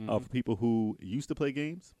 are for people who used to play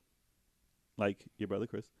games, like your brother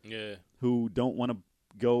Chris, Yeah, who don't want to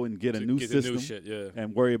go and get a To new get system the new shit. Yeah,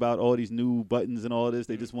 and worry about all these new buttons and all this.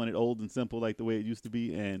 They just want it old and simple like the way it used to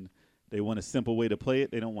be, and they want a simple way to play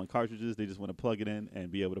it. They don't want cartridges. They just want to plug it in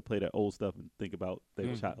and be able to play that old stuff and think about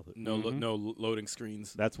their childhood. no loading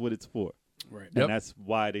screens. That's what it's for. Right. Yep. And that's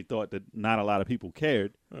why they thought that not a lot of people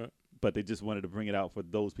cared, Right. but they just wanted to bring it out for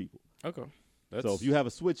those people. Okay. So if you have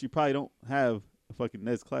a Switch, you probably don't have a fucking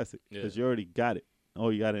NES Classic because you already got it. Oh,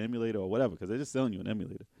 you got an emulator or whatever because they're just selling you an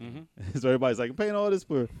emulator. So everybody's like, I'm paying all this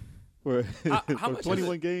for how for much is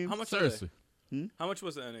 21 it? games. How much? Seriously. How much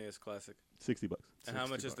was the NES Classic? $60. And how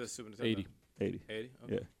much is the Super Nintendo? 80. 80. 80?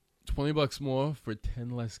 Okay. Yeah. $20 more for 10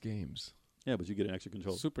 less games. Yeah, but you get an extra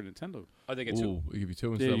controller. Super Nintendo. I think it's two. Ooh, we give you two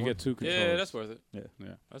Yeah, instead of you one. get two controllers. Yeah, that's worth it. Yeah. Yeah.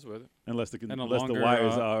 That's worth it. Unless the And a unless longer, the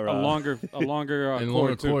wires are a longer and cord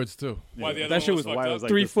longer too. cords too. Why the yeah. other That shit one was fucked wire up? was like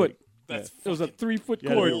 3 this foot. thick. That's It was a 3-foot You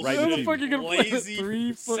had to cord. do it right How the between fuck you gonna play a lazy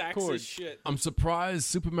 3-foot sacks cord? of shit. I'm surprised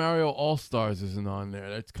Super Mario All Stars isn't on there.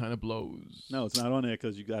 That kind of blows. No, it's not on there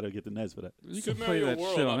because you got to get the NES for that. You Super can play Mario that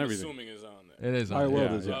World, shit on I'm everything. assuming is on there. It is on Mario there.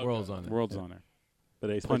 World is Yeah, on. World's on there. World's on there. But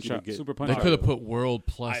they expect Punch you to out, get Super Punch They Out. could have put World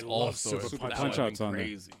Plus I All love Stars. Super Punch Punch Out's Out. on there.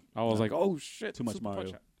 Crazy. I was like, oh shit, Too much Super Mario.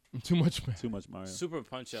 Punch Out. Too much, man. too much Mario. Super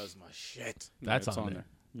Punch Out is my shit. That's it's on there.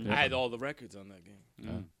 Yeah. I had all the records on that game.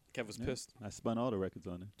 Mm. Kev was Yeah. pissed. I spun all the records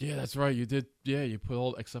on there. Yeah, that's right. You did. Yeah, you put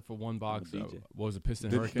all except for one box. BJ. What was it? Piston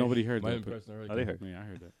Did- Hurricane. nobody heard Might that, have been but- Piston Oh, Hurricane. they heard. Yeah, I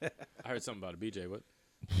heard that. I heard something about a BJ. What?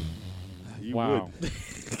 You Wow. would.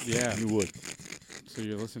 Yeah. You would. So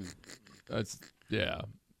you're listening. That's yeah.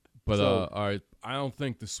 But So- all right, I don't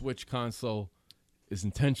think the Switch console is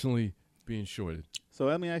intentionally being shorted. So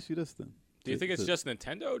let me ask you this then. Do you think it's So- just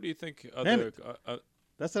Nintendo? Or do you think Damn other? it.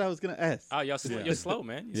 That's what I was gonna ask. Oh, Yeah. you're slow,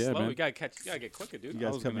 man. You're Yeah, slow. man. You gotta catch. You gotta get quicker, dude. You I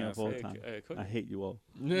guys was cut me gonna off all the ask. time. Hey, I hate you all.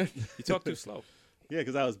 You talk too slow. Yeah,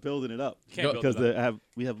 because I was building it up. Can't build it up.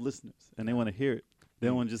 We have listeners, and they want to hear it. They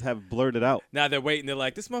don't want to just have it blurted out. Now they're waiting. They're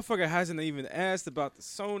like, this motherfucker hasn't even asked about the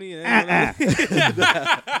Sony.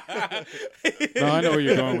 No, I know where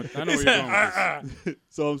you're going with. I know where you're going with this.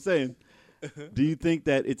 So I'm saying, do you think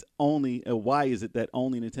that it's only, why is it that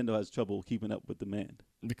only Nintendo has trouble keeping up with demand?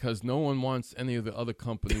 Because no one wants any of the other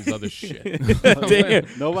companies' other shit. Damn.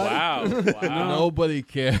 Nobody? Wow. Nobody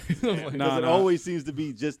cares. Because it always seems to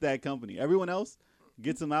be just that company. Everyone else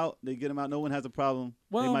gets them out. They get them out. No one has a problem.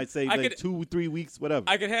 Well, they might say I like could- 2-3 weeks, whatever.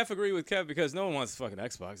 I could half agree with Kev because no one wants fucking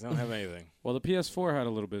Xbox. They don't have anything. Well, the PS4 had a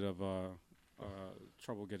little bit of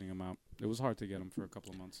trouble getting them out. It was hard to get them for a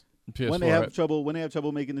couple of months. PS4, when they have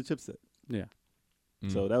trouble making the chipset. Yeah.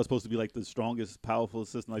 So that was supposed to be like the strongest, powerful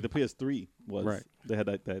system. Like the PS3 was. Right. They had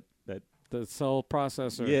like that. The cell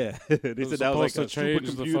processor. Yeah. They said that was like a change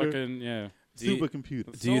the supercomputer. fucking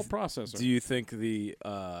Supercomputer. cell processor. Do you think the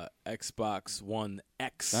Xbox One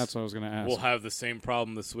X That's what I was gonna ask. will have the same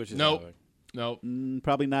problem the Switch is Nope. having? Nope,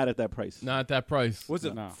 Probably not at that price. not at that price. Was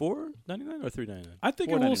it No. $4.99 or $3.99? I think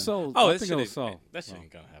it will $4.99. sell. Oh, I that think shit it'll ain't- sell. That shit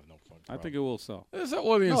ain't gonna have no fucking I think it will sell. There's an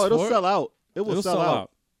audience No, it'll for it. sell out. It will It'll sell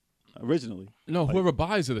out. Originally. No, whoever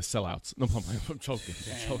buys it is sellouts. No, I'm joking.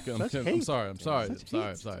 I'm joking. Such I'm hate. sorry. I'm sorry. Such I'm sorry. hate.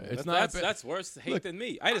 I'm sorry. It's That's not. that's worse hate than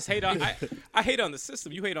me. I just hate on I hate on the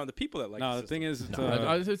system. You hate on the people that like No, the the thing is,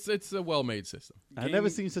 It's a well-made system. I've never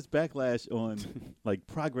seen such backlash on like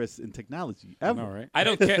progress in technology ever. all right. I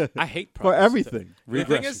don't care. I hate For progress. everything. The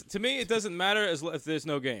thing is, to me, it doesn't matter if there's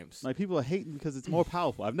no games. Like people are hating because it's more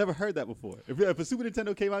powerful. I've never heard that before. If a Super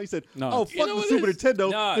Nintendo came out, you said, No. "Oh, You fuck know the what Super it is?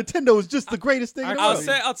 Nintendo. Nah. Nintendo is just the greatest thing in the I'll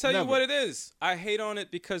world." tell you Never. what it is. I hate on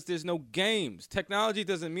it because there's no games. Technology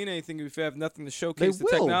doesn't mean anything if you have nothing to showcase the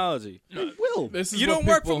will. technology. They will. This is You what don't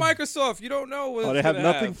work for people- Microsoft. You don't know what Oh, it's they have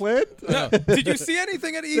gonna nothing planned? No. Did you see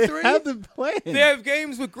anything at They E3? have them planned. They have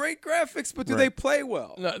games with great graphics, but do they play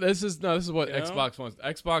well? No, this is what You know? Xbox wants.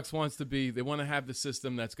 Xbox wants to be. They want to have the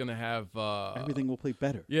system that's going to have Everything will play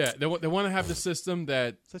better. Yeah, they want to have the system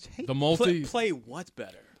that Such hate. the multi. Play what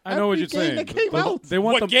better? I know what Every you're game saying. that came But out. They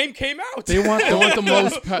want What the game came out? they want They want the the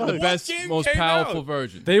What best, game most came powerful out?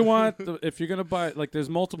 version. They want if you're gonna buy like there's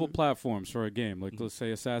multiple platforms for a game like let's say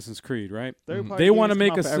Assassin's Creed, right? Third-party They want to games make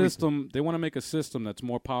come a out for everything. system. They want to make a system that's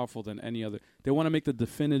more powerful than any other. They want to make the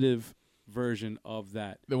definitive version of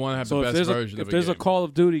that. They want to have So the if best there's version if of a there's game. a Call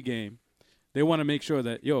of Duty game, they want to make sure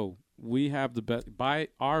that we have the best. Buy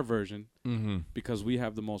our version because we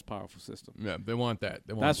have the most powerful system. Yeah, they want that.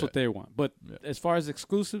 They want That's that. what they want. But Yeah. as far as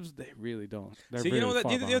exclusives, they really don't. They're See, you know very that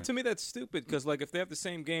far behind. to me that's stupid because like if they have the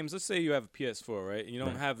same games, let's say you have a PS4, right, and you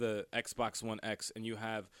don't have the Xbox One X, and you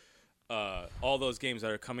have all those games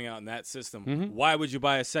that are coming out in that system, why would you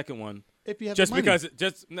buy a second one? If you have Just the money.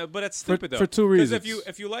 because but that's stupid though. for two Because reasons.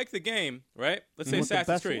 if you like the game, right? Let's say want the Assassin's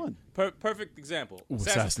best Creed. one. Perfect example. Ooh, Assassin's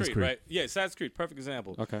Assassin's Creed, Creed. right? Yeah, Assassin's Creed, perfect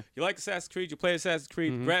example. Okay. You like Assassin's Creed, you play Assassin's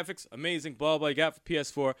Creed, graphics amazing, blah blah. You got it for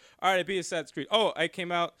PS4. All right, I beat Assassin's Creed. Oh, I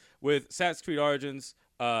came out with Assassin's Creed Origins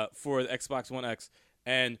for the Xbox One X.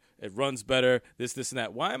 And it runs better, this, and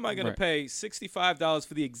that. Why am I going Right. to pay $65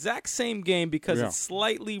 for the exact same game because Yeah. it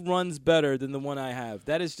slightly runs better than the one I have?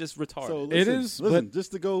 That is just retarded. So It listen, is, Listen, but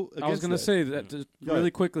just to go against I was going to that. say that just Go really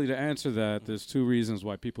ahead. quickly to answer that. There's two reasons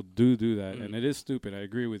why people do that, and it is stupid. I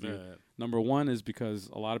agree with you. Number one is because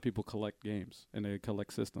a lot of people collect games and they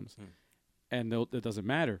collect systems, and it doesn't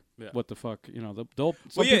matter what the fuck They'll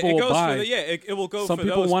some people it will goes buy. for it will go some for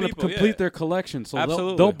people those want to people, complete yeah. their collection, so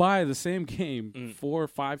Absolutely. they'll buy the same game 4 or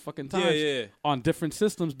 5 fucking times yeah. on different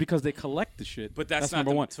systems because they collect the shit. But that's not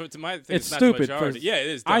number the, one. To my thing, It's not stupid. The majority. 'cause Yeah, it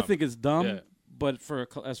is. Dumb. I think it's dumb. Yeah. But for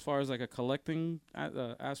as far as like a collecting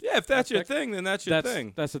aspect, Yeah, if that's your thing, then that's your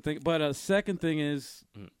thing. That's the thing. But a second thing is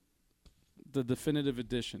the definitive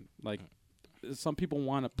edition. Like some people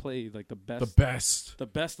want to play like the best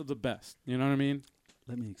of the best. You know what I mean?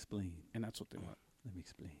 Let me explain. And that's what they want. Let me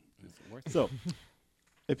explain. So,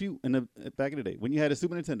 if you back in the day when you had a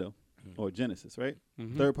Super Nintendo or Genesis, right?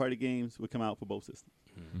 Third-party games would come out for both systems.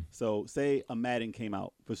 So, say a Madden came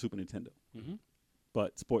out for Super Nintendo,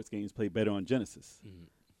 but sports games play better on Genesis.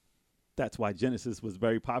 That's why Genesis was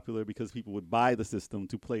very popular because people would buy the system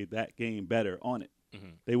to play that game better on it.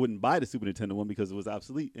 They wouldn't buy the Super Nintendo one because it was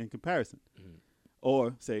obsolete in comparison.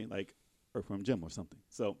 Or say like Earthworm Jim or something.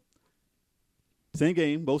 So, same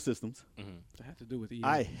game, both systems. It had to do with EA.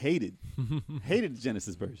 I hated the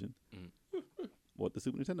Genesis version. What the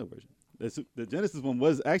Super Nintendo version? The Genesis one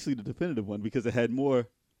was actually the definitive one because it had more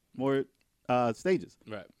stages,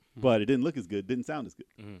 Right. but it didn't look as good, didn't sound as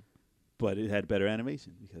good. But it had better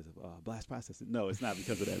animation because of blast processing. No, it's not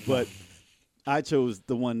because of that. But I chose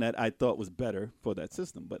the one that I thought was better for that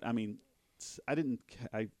system. But I mean, I didn't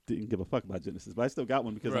give a fuck about Genesis, but I still got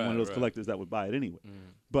one because I'm one of those collectors that would buy it anyway.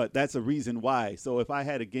 But that's a reason why. So if I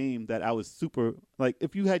had a game that I was super like,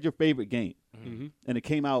 if you had your favorite game and it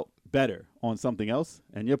came out better on something else,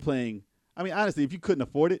 and you're playing, I mean, honestly, if you couldn't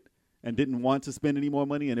afford it and didn't want to spend any more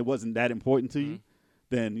money and it wasn't that important to you,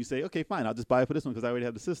 then you say, okay, fine, I'll just buy it for this one because I already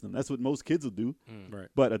have the system. That's what most kids will do. Right.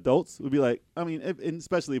 But adults would be like, I mean, and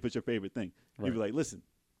especially if it's your favorite thing, you'd be like, listen,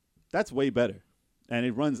 that's way better. And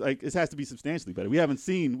it runs like it has to be substantially better. We haven't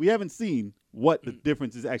seen what the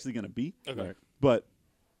difference is actually going to be. Okay. Right. But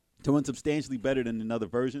to run substantially better than another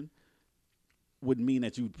version would mean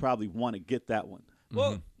that you would probably want to get that one.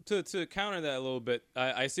 Well, to counter that a little bit,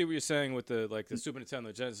 I see what you're saying with the Super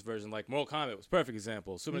Nintendo Genesis version. Like Mortal Kombat was a perfect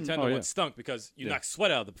example. Super Nintendo one stunk because you knock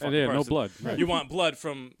sweat out of the fucking person. No blood. Right. You want blood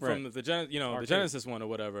from the Genesis one or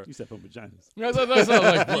whatever. You said from vaginas. Yeah, that's not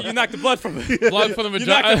like blood. You knock the blood from it. Blood from the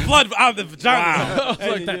vagina. You knock the blood out of the vagina. Wow. It's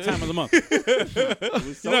like that time of the month.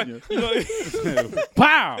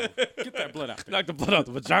 Pow! Get that blood out. Knock the blood out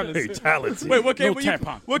the vagina. Fatality. Wait, what game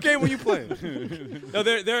What game were you playing? No,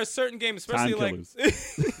 there are certain games, especially like.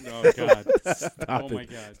 Oh God! Stop my it.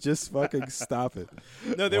 God! Just fucking stop it.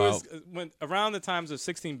 No, there was when around the times of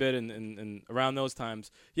 16-bit and around those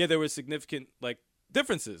times, there were significant like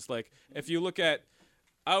differences. Like if you look at,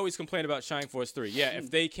 I always complain about Shining Force 3. Yeah, if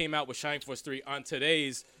they came out with Shining Force 3 on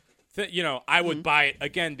today's, I would buy it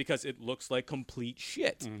again because it looks like complete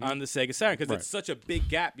shit on the Sega Saturn because it's such a big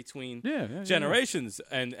gap between generations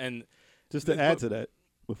and just to add to that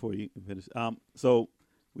before you finish. So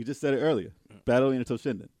we just said it earlier. Battle Arena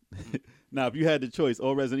Toshinden. Now, if you had the choice,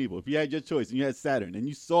 or Resident Evil, if you had your choice and you had Saturn and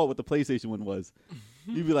you saw what the PlayStation one was,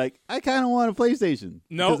 you'd be like, I kind of want a PlayStation.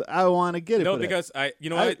 No, because I want to get it. No, for that. because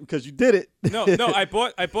because you did it. No, I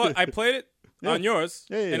played it on yours,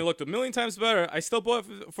 and it looked a million times better. I still bought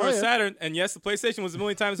it for a Saturn, and yes, the PlayStation was a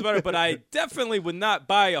million times better, but I definitely would not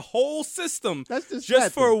buy a whole system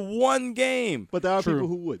just for one game. But there are people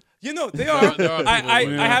who would. They are.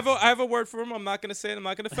 I have a word for them. I'm not going to say it. I'm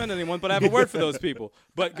not going to offend anyone, but I have a word for those people.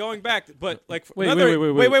 But going back, wait.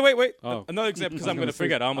 Oh. Another example because I'm going to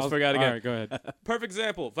forget. I almost forgot again. All right, go ahead. Perfect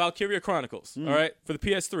example: Valkyria Chronicles. All right, for the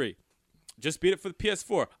PS3. Just beat it for the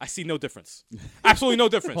PS4. I see no difference. Absolutely no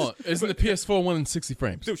difference. Hold on. Isn't the PS4 one in 60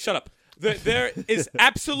 frames? Dude, shut up. There is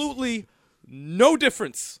absolutely no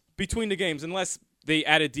difference between the games unless they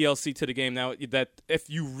added DLC to the game. Now, that if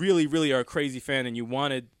you really, really are a crazy fan and you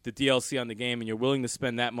wanted the DLC on the game and you're willing to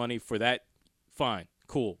spend that money for that, fine,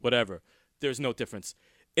 cool, whatever. There's no difference.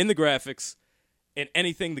 In the graphics, in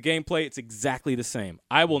anything, the gameplay, it's exactly the same.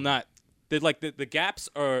 I will not. The gaps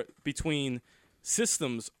are between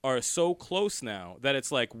systems are so close now that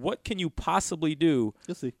it's like, what can you possibly do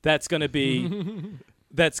that's going to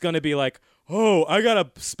be like, oh, I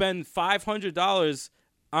got to spend $500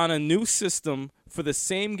 on a new system for the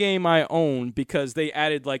same game I own because they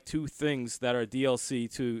added like two things that are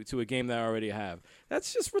DLC to a game that I already have.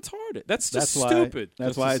 That's just retarded. That's stupid.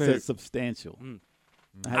 That's why I said substantial.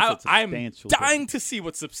 I'm dying to see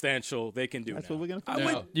what substantial they can do. That's now. what we're gonna.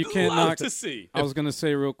 I would you can't love knock to see. I was gonna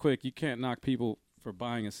say real quick, you can't knock people for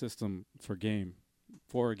buying a system for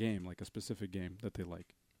a game, like a specific game that they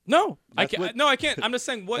like. No, I can't. No, I can't. I'm just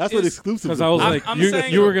saying that's what exclusive. Because I was like,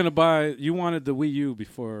 you were gonna buy. You wanted the Wii U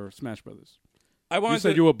before Smash Brothers. You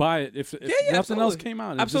said you would buy it if nothing else came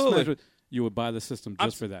out. Absolutely. You would buy the system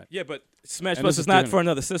just for that. Yeah, but Smash Bros is not for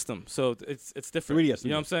another system, so it's different. 3DS. You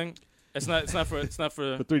know what I'm saying? It's not for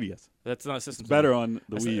for 3DS. That's not a system. It's better on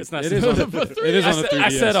the Wii. It's not. It is on the 3DS. I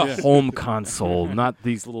said a home console, not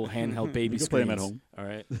these little handheld baby screens. Play them at home. All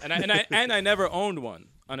right, and I never owned one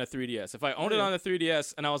on a 3DS. If I owned it on a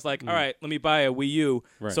 3DS and I was like, all right, let me buy a Wii U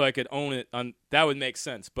so I could own it on, that would make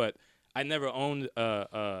sense. But I never owned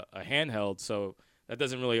a handheld, so that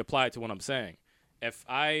doesn't really apply to what I'm saying. If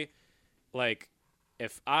I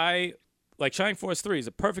Shining Force 3 is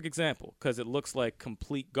a perfect example because it looks like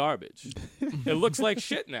complete garbage. It looks like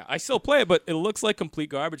shit now. I still play it, but it looks like complete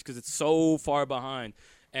garbage because it's so far behind.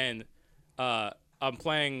 And I'm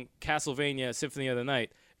playing Castlevania Symphony of the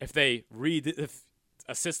Night. If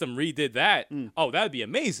a system redid that, that would be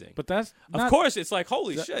amazing. But that's of course it's like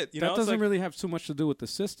holy shit. That doesn't really have too much to do with the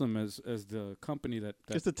system as the company that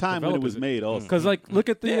just the time when it was made. Also, because look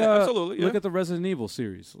at the look at the Resident Evil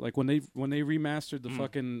series. Like when they remastered the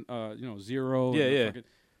fucking 0. Yeah.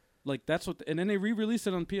 like that's what, and then they re-released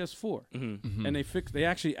it on PS4, Mm-hmm. and they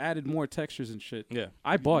actually added more textures and shit. Yeah.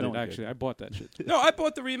 I bought No it one actually. I bought that shit. No, I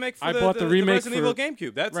bought the remake for I the, bought the remake Resident Evil for-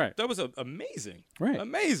 GameCube. Right. That was amazing. Right.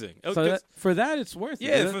 Amazing. It was So good. that, for that, it's worth it.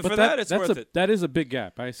 Yeah, But for that, it's that's worth it. That is a big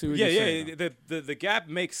gap. I see what Yeah, you're yeah. saying. The gap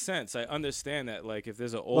makes sense. I understand that. Like, if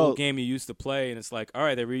there's an old Well- game you used to play, and it's like, all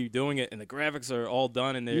right, they're redoing it, and the graphics are all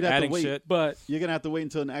done, and You'd they're have to adding wait. shit. But You're gonna have to wait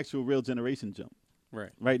until an actual real generation jump.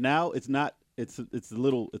 right. Right now, it's not. It's a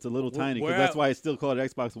little tiny because we're that's at- why it's still called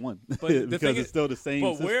Xbox One But the because thing it's is- still the same.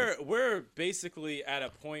 But system. we're basically at a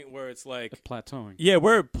point where it's like, Plateauing. yeah,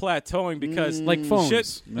 we're plateauing because Like phones.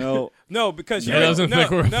 shit. no, No, because Jay you're doesn't no,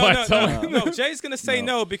 think we're no, no, plateauing. no. Jay's gonna say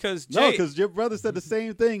no because no, Jay. because your brother said the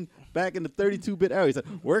same thing back in the 32-bit era. He said,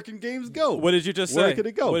 "Where can games go?" What did you just Where say? could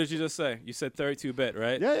it go? What did you just say? You said 32-bit,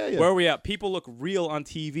 right? Yeah. Where are we at? People look real on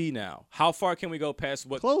TV now. How far can we go past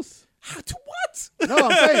what? Close. How, to what? No,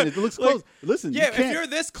 I'm saying it looks Like, close. Listen, Yeah, you can't, if you're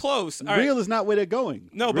this close, all right. real is not where they're going.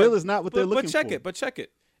 No, real but, is not what they're looking for. But check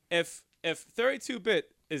it. If 32-bit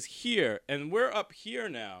is here and we're up here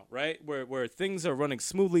now, right? Where things are running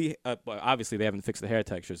smoothly. Well, obviously they haven't fixed the hair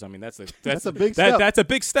textures. I mean, that's a big step. That's a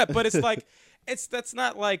big step. But it's like that's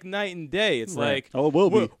not like night and day. It's like Oh, it will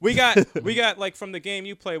be. we got like from the game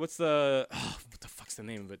you play. What's the what the fuck's the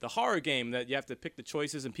name of it? The horror game that you have to pick the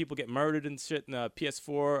choices and people get murdered and shit in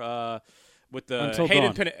PS4. With the Until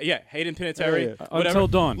Hayden, Dawn. Hayden Panettiere, Yeah. whatever. Until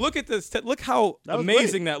Dawn. Look at this. Look how That was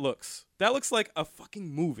amazing that looks. That looks like a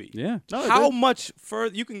fucking movie. Yeah. No, it How did. much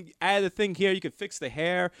further you can add a thing here? You could fix the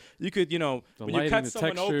hair. You could, The when you lighting, cut the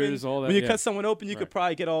someone textures, open, all that, when you yeah. cut someone open, you Right. could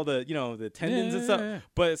probably get all the, the tendons and Yeah, stuff. yeah, yeah.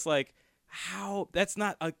 But it's like, how? That's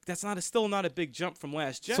still not a big jump from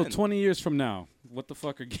last gen. So 20 years from now, what the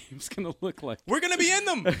fuck are games gonna look like? We're gonna be in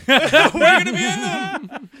them. We're gonna be in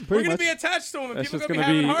them. We're gonna much. be attached to them, and That's people are just gonna be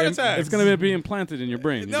having heart it's attacks. gonna be implanted in your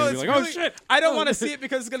brain. no, You're it's gonna be like, really, oh shit! I don't want to see it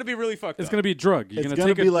because it's gonna be really fucked It's up. gonna be drug. You're It's gonna gonna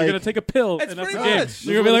take be you're like- gonna take a pill, It's and that's pretty the game. much.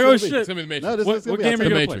 You're gonna be like, oh It's It's shit! gonna be the Matrix. No, this What- is gonna what be. game I'll are you tell The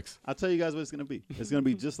gonna play? Matrix. I'll tell you guys what it's gonna be. It's gonna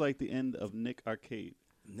be just like the end of Nick Arcade.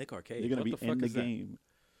 Nick Arcade. You're gonna What be the fuck in the is that? game.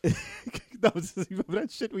 That was just, remember that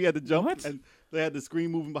shit we had to jump What? and they had the screen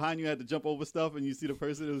moving behind you, had to jump over stuff and you see the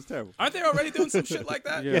person. It was terrible. Aren't they already doing some shit like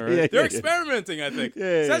that? Yeah, right. They're experimenting, I think.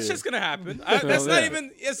 Yeah, So that's yeah. just going to happen. So, That's not yeah.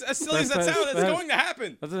 even as silly as that That's- sounds. It's that's- going to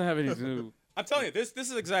happen. That doesn't have anything to do. I'm telling you, this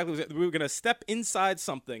is exactly what we're going to step inside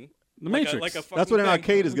something. The like Matrix. A fucking That's what an thing.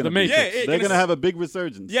 arcade is gonna The be. Matrix. Yeah, They're gonna gonna have a big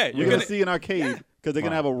resurgence. Yeah, you're you're gonna gonna- see an arcade because they're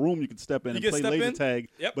gonna have a room you can step in and can play step laser in. tag.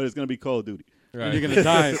 Yep. But it's gonna be Call of Duty. And Right. you're gonna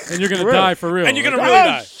die. And you're gonna For real. die for real. And you're going to Like, really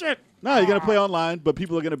oh, die. shit! No, you're gonna play online, but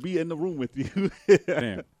people are gonna be in the room with you.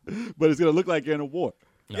 Damn. But it's gonna look like you're in a war,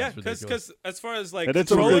 No, Yeah, it's ridiculous. because as far as like and then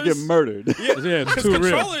someone's gonna controllers, get murdered. Yeah, it's because too real.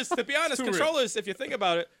 controllers, to be honest, Too real. controllers, if you think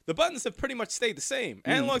about it, the buttons have pretty much stayed the same.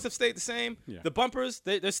 Analogs have stayed the same. Yeah. The bumpers,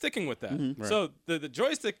 they're sticking with that. Right. So the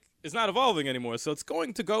joystick is not evolving anymore. So it's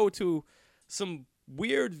going to go to some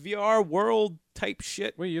weird VR world type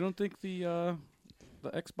shit. Wait, you don't think the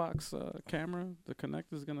Xbox camera, the Kinect,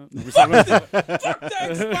 is gonna? Fuck the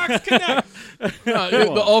Xbox Connect. No,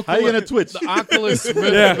 the Oculus, How you gonna twitch? The Oculus Rift,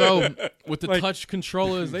 Yeah. though, with the Like- touch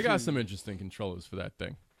controllers, they got some interesting controllers for that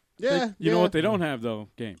thing. Yeah, You know what they don't have though?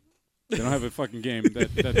 Game. They don't have a fucking game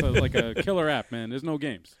that's like a killer app, man. There's no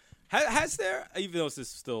games. Has there, even though this is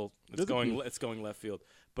still it's going left field,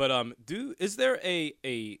 but is there a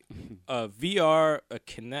VR a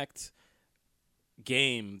Kinect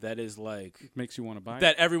game that is like Makes you want to buy it.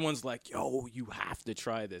 that everyone's like, yo, you have to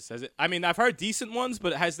try this? Has it? I mean, I've heard decent ones,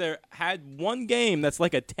 but has there had one game that's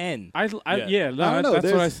like a 10? Yeah, Yeah. no, I don't know. that's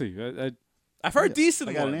what I There's- see. I've heard decent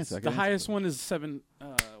I got an ones. answer. I got The an answer. highest one is 7.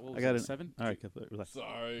 What was I got it, an 7? All right, relax.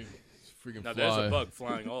 Sorry. Freaking Now fly. there's a bug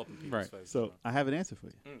flying all up in people's Right. faces. So I have an answer for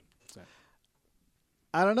you. sorry.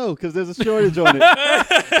 I don't know because there's a shortage on it,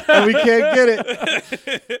 and we can't get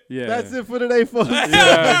it. Yeah. That's it for today, folks. Yeah,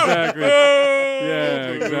 exactly. Yeah,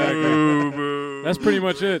 exactly. That's pretty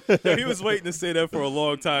much it. He was waiting to say that for a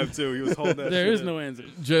long time too. He was holding that. There shit is in. no answer.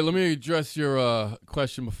 Jay, let me address your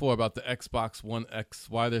question before about the Xbox One X,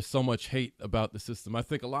 why there's so much hate about the system. I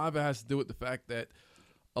think a lot of it has to do with the fact that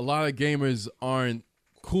a lot of gamers aren't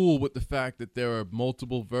cool with the fact that there are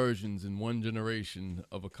multiple versions in one generation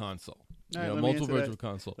of a console. All right, let me multiple answer versions that. of a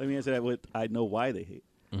console. Let me answer that with I know why they hate.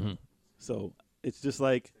 Mhm. So it's just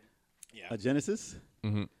like Yeah. a Genesis,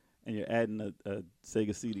 Mhm. and you're adding a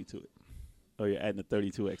Sega CD to it, or you're adding a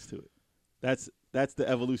 32X to it. That's the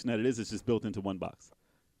evolution that it is. It's just built into one box.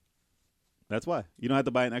 That's why you don't have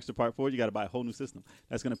to buy an extra part for it. You got to buy a whole new system.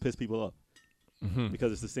 That's gonna piss people off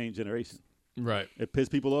because it's the same generation. Right. It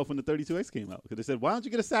pissed people off when the 32X came out because they said, "Why don't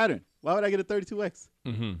you get a Saturn? Why would I get a 32X?"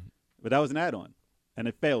 Mm-hmm. But that was an add-on, and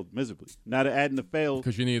it failed miserably. Now they're adding the fail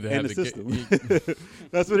Because you need to in have the the system.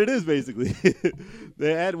 That's what it is, basically.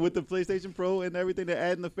 They add with the PlayStation Pro and everything. They're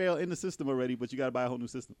adding the fail in the system already, but you got to buy a whole new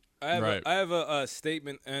system. I have, Right. I have a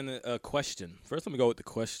statement and a question. First, let me go with the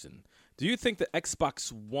question. Do you think the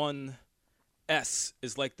Xbox One S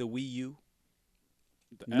is like the Wii U?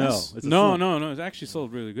 No, S? it's a no, slim. no. It's actually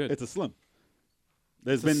sold really good. It's a slim.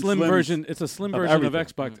 There's It's a been slim slims version. It's a slim of version of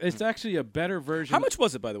everything. Xbox. It's actually a better version. How much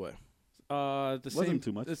was it, by the way? The Wasn't same.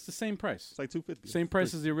 too much. It's the same price. It's like $250. Same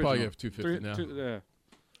price as the original. Probably have $250 now. Yeah.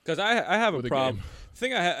 Because I have a With a problem. game.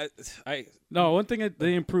 Thing I No, one thing that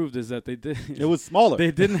they improved is that they did. It was smaller.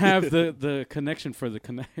 They didn't have the connection for the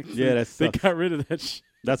Connect. Yeah, that they sucks. got rid of that shit.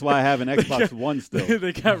 That's why I have an Xbox One still.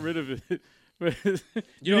 They got rid of it. you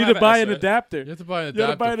don't need have to buy an an S, right? adapter. You have to buy an You adapter.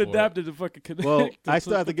 got to buy an for it. adapter to fucking connect. Well, I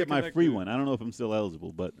still to have to put get the my connector free in. one. I don't know if I'm still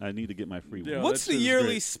eligible, but I need to get my free one. Yeah. What's that the shit is yearly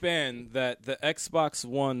great. span that the Xbox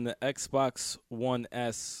One, the Xbox One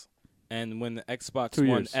S, and when the Xbox 2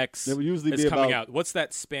 One years. X It would usually is be coming about out? What's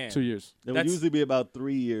that span? 2 years. it would That's- usually be about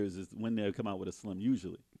 3 years is when they come out with a slim.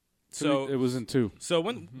 Usually, So it was in 2. So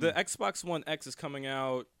when the Xbox One X is coming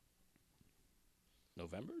out,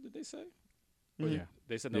 November? Did they say? Mhm. Yeah.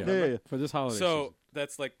 They said Yeah. November. Yeah. For this holiday. So season.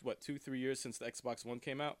 that's like what 2-3 years since the Xbox One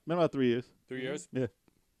came out. been about 3 years. 3 years. Yeah.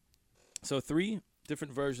 So 3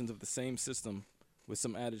 different versions of the same system with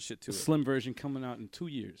some added shit to the it. slim version coming out in 2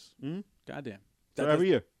 years. Mm-hmm. Goddamn. So That every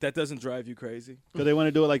year, That doesn't drive you crazy. because they want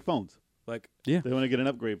to do it like phones. Like They want to get an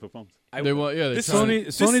upgrade for phones. They want, yeah. They This trying-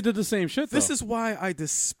 Sony did the same shit. this though. is why I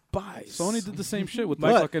despise Sony did the same shit with the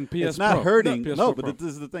But fucking PS it's not Pro. hurting. PS4 No, Pro. but this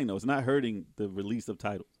is the thing, though. It's not hurting the release of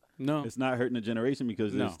titles. no. It's not hurting the generation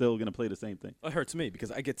because they're No. still going to play the same thing. It hurts me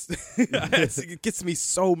because I get it gets me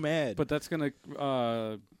so mad. But that's gonna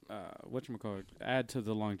whatchamacallit, add to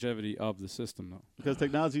the longevity of the system, though. Because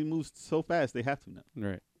technology moves so fast, they have to now.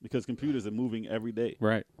 Right. Because computers are moving every day.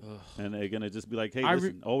 Right. And they're going to just be like, hey, I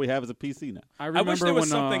listen, all we have is a PC now. I I remember wish there was when,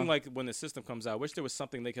 something like when the system comes out. I wish there was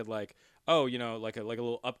something they could like, like a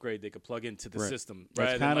little upgrade they could plug into the Right. system. That's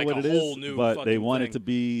rather kind than of like what a it whole is, new but they fucking want thing. it to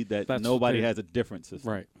be that That's nobody they- has a different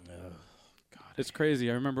system. right. It's crazy.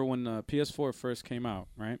 I remember when PS4 first came out.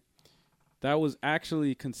 Right. That was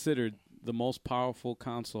actually considered the most powerful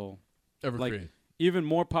console, ever like- created. even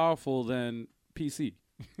more powerful than PC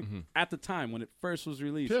Mhm. at the time when it first was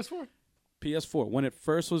released. PS4. PS4 when it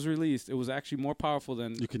first was released, it was actually more powerful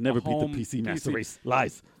than You could never a beat the home PC master race.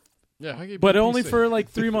 Lies. Yeah, how can you But beat only PC? for like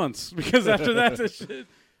 3 months because after that, the shit.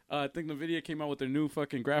 I think Nvidia came out with their new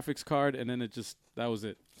fucking graphics card, and then that was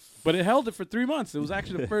it. But it held it for 3 months. It was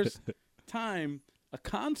actually the first time a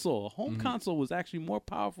home console, was actually more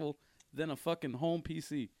powerful than a fucking home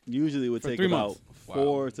PC. Usually it would For take 3 about months.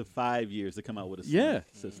 4 to 5 years to come out with a slim Yeah.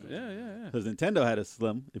 system. Yeah. Because Nintendo had a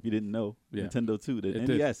slim, if you didn't know. Yeah. Nintendo 2, the It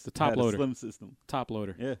did. NES The top had loader. a slim system. Top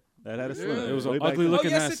loader. Yeah, that had a slim. Yeah. It was Way an back ugly then.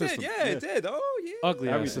 looking Oh yes, ass it system. did. Yeah, it did. Oh yeah. Ugly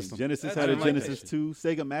ass Everything. system. Genesis I had a didn't like that Genesis shit. 2.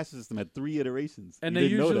 Sega Master System had 3 iterations. And You they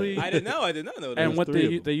didn't know that. usually- I did not know that. And There's what 3 of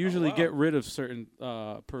they them. they usually wow. get rid of certain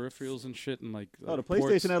peripherals and shit and like Oh, the ports.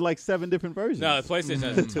 PlayStation had like 7 different versions. No, the PlayStation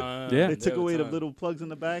has a ton. Yeah. They took away the ton. little plugs in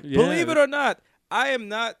the back. Yeah. Believe it or not, I am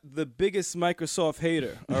not the biggest Microsoft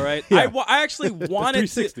hater. All right, Yeah. I actually wanted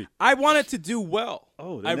 360. to. I wanted to do well.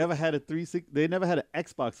 Oh, they I- never had a 360. They never had an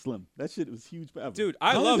Xbox Slim. That shit was huge forever. Dude,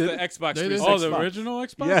 I No, love they the didn't. Xbox They did. 360. Oh, the Xbox. original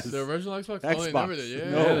Xbox? Yes. The original Xbox? Oh, they Xbox. never did. Yeah.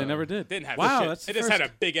 No. Yeah, they never did. Didn't have Wow, the shit. that's It the just had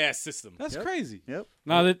first- a big ass system. That's Yep. crazy. Yep.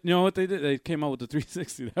 Now that you know what they did, they came out with the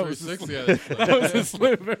 360. That was the 360. that was the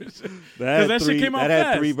slim version. That, that shit came out that had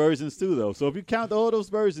fast. 3 versions too, though. So if you count all those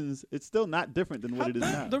versions, it's still not different than what it is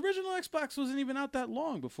now. The original Xbox wasn't even out that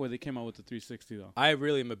long before they came out with the 360, though. I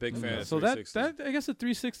really am a big fan of So that 360. I guess the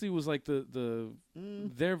 360 was like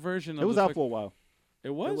their version of It was the out fuck- for a while. It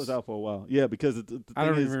was? It was out for a while. Yeah, because the I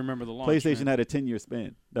don't thing even is, remember the launch. PlayStation man. had a 10-year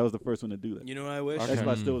span. That was the first one to do that. You know what I wish? Okay.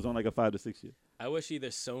 Xbox still was on like a 5 to 6 year. I wish either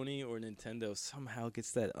Sony or Nintendo somehow gets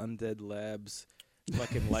that Undead Labs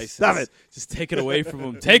fucking license. Stop it. Just take it away from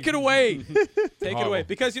them. Take it away. Take it away. Horrible.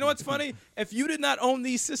 Because you know what's funny? If you did not own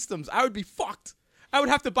these systems, I would be fucked. I would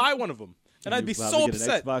have to buy one of them. And I'd be You'd so probably get an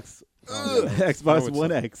upset. Xbox, Ugh. Xbox would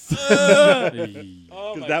One X. Hey.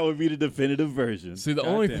 Oh Because my that would be the definitive version. See, the God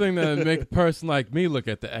only damn. thing that would make a person like me look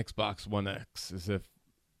at the Xbox One X is if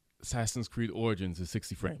Assassin's Creed Origins is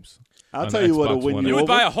 60 frames. I'll on tell the you what'll Xbox win One you You X. would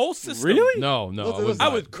over. buy a whole system. Really? No, Listen, I would listen. I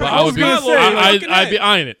not. would But crack I would be, my lord. I'd Looking be at-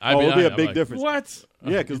 eyeing it. I'd Oh, be it'll be eyeing a it. big Like, difference. What?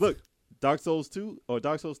 Yeah, because look, Dark Souls 2 or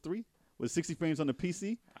Dark Souls 3 with 60 frames on the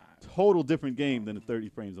PC, total different game than the 30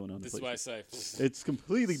 frames on the This is why I PlayStation. say. It's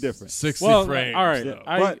completely different. 60 Well, frames. all right.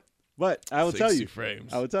 though. But I will 60 tell you,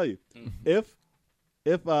 frames. I will tell you, if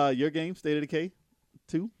your game State of Decay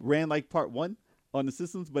 2 ran like Part 1, on the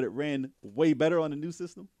systems, but it ran way better on the new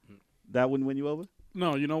system, that wouldn't win you over.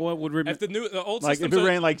 No, you know what would If the old Like systems if it are-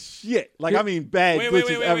 ran like shit, like I mean bad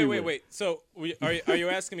glitches everywhere. wait. So are you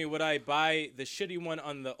asking me would I buy the shitty one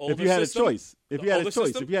on the older If you had system? a choice, if The you had a older choice,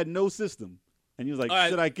 system? if you had no system, and you was like, All right.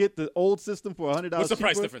 should I get the old system for $100? What's the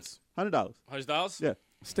price cheaper? difference? $100. $100? Yeah.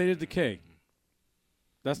 State of Decay.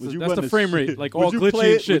 That's Would the you that's run the frame shit- rate, like would all you glitchy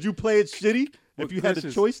play and it, shit. Would you play it shitty if With you had the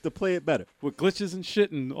glitches. choice to play it better? With glitches and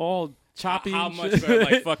shit and all choppy. How and much shit. better,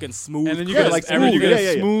 like fucking smooth? And then you Yeah, got like everything. smooth. You got Yeah,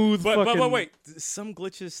 yeah, yeah. smooth. but fucking, wait, some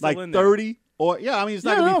glitches still Like in there. 30 or I mean it's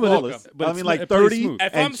not Yeah, gonna no, be but flawless. but I it's mean not- like it plays 30 smooth.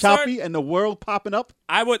 If and I'm choppy start- and the world popping up.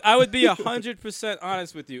 I would be 100%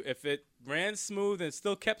 honest with you. If it ran smooth and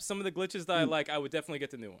still kept some of the glitches that I like, I would definitely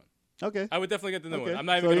get the new one. Okay. I would definitely get the new Okay. one. I'm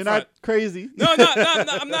not even so gonna you're front. not crazy.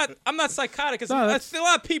 No, I'm not psychotic. Because No, I that's- see a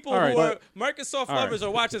lot of people all right. who are Microsoft All right. lovers are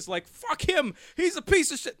watching this like, fuck him. He's a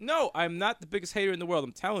piece of shit. No, I'm not the biggest hater in the world.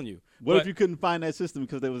 I'm telling you. What But- if you couldn't find that system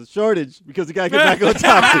because there was a shortage because you gotta get back on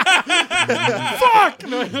topic?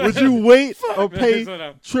 Fuck! Would you wait or pay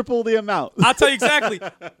triple the amount? I'll tell you exactly.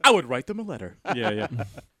 I would write them a letter. Yeah.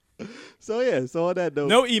 So yeah, so on that note,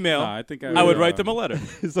 No email. Nah, I think I would write them a letter.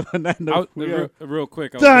 so on that note, we are real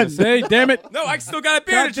quick. I was Done. gonna say, damn it. No, I still got a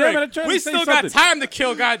beer to God damn it, drink. I'm trying We to say still got something. time to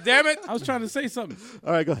kill, goddammit. I was trying to say something.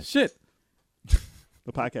 all right. Go ahead. Shit.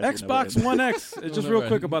 The podcast. will never Xbox end. One X. Just never real end.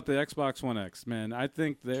 quick about the Xbox One X, man. I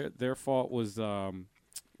think their fault was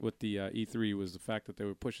with the E3 was the fact that they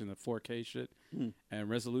were pushing the 4K shit, and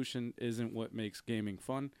resolution isn't what makes gaming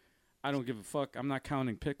fun. I don't give a fuck. I'm not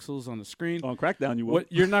counting pixels on the screen. On Crackdown, you will.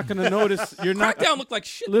 What you're not gonna notice. You're not. Crackdown looked like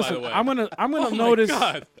shit, Listen, by the way. I'm gonna oh notice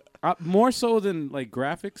my God. more so than like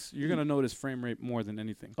graphics. You're gonna notice frame rate more than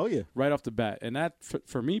anything. Oh yeah. Right off the bat, and that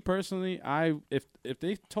for me personally, if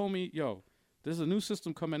they told me, yo, there's a new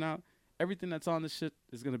system coming out, everything that's on this shit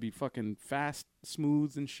is gonna be fucking fast,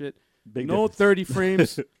 smooth, and shit. Big No difference. 30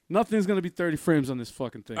 frames. Nothing's gonna be 30 frames on this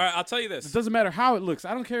fucking thing. All right, I'll tell you It this. doesn't matter how it looks.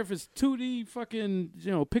 I don't care if it's 2D, fucking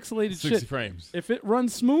pixelated 60 shit. frames. If it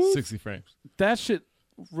runs smooth, 60 frames. that shit,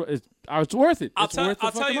 it's worth it. I'll It's tell worth the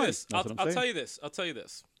you fucking money. this. That's what I'm I'll saying. tell you this. I'll tell you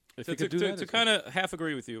this. If To, you could do to, that, to it's kind of half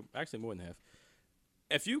agree with you, actually more than half.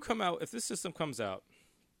 If this system comes out,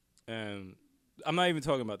 and I'm not even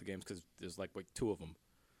talking about the games because there's like two of them,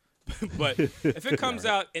 but if it comes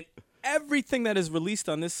out and everything that is released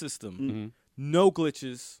on this system, no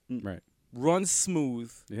glitches, right. runs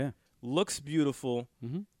smooth, Yeah. looks beautiful,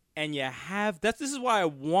 Mhm. and you have this is why I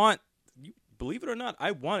want. Believe it or not,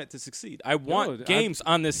 I want it to succeed. I want games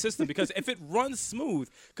on this system because if it runs smooth,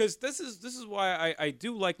 because this is why I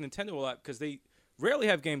do like Nintendo a lot because they rarely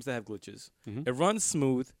have games that have glitches. It runs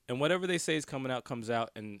smooth, and whatever they say is coming out comes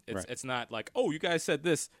out, and it's not like, oh, you guys said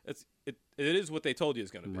this. It is what they told you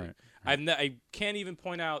it's going to be. Right. I can't even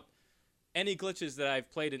point out any glitches that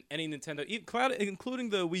I've played in any Nintendo,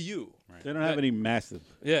 including the Wii U. They don't have any massive.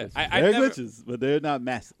 Yeah, glitches. I They're never- glitches, but they're not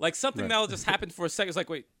massive. Like something that'll just happen for a second. It's like,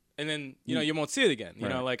 wait, and then you won't see it again. You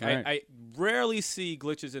know, like Right. I rarely see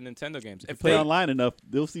glitches in Nintendo games. If Play they online enough,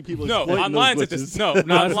 they'll see people no, exploiting online's a those glitches. no, No,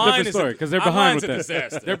 that's a online different is story because they're behind online's with a that.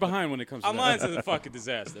 disaster. They're behind when it comes to Online's that. a fucking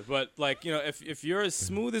disaster. But like if you're as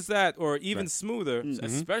smooth as that, or even smoother,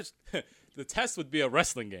 especially. The test would be a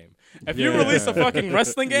wrestling game. If you release a fucking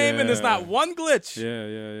wrestling game and there's not one glitch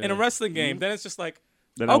Yeah. in a wrestling game, then it's just like,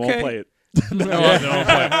 Then I won't okay. play it.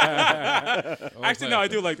 Actually, no, I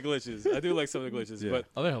do like the glitches. I do like some of the glitches, but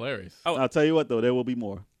Oh, they're hilarious. Oh. I'll tell you what, though, there will be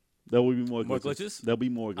more. There will be more glitches. More glitches? There'll be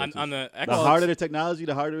more glitches. on the the Xbox, harder the technology,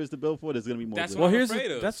 the harder it is to build for. There's going to be more. That's glitches. what I'm Well,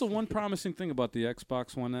 afraid of. that's the one promising thing about the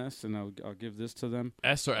Xbox One S, and I'll give this to them,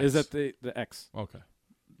 S or X? is that the X, Okay.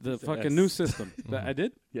 the It's the fucking S. new system. That I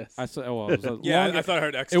did. Yes. I said, oh, well, it was a yeah, long, I thought I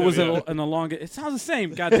heard X. it was yeah. an elongated. It sounds the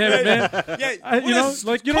same. God damn it, man. Yeah, you know,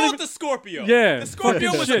 like you call don't it the Scorpio. Yeah, the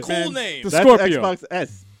Scorpio fucking was a shit, cool man. name. The That's Scorpio. Xbox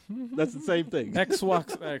S. That's the same thing.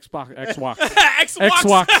 Xbox. Xbox.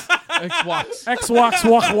 Xbox. Xbox.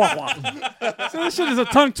 Walk, walk, walk. So this shit is a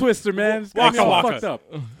tongue twister, man. It's got me Waka all waka. fucked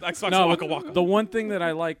up. Xbox No, Waka but Waka. the one thing that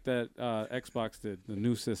I like that Xbox did, the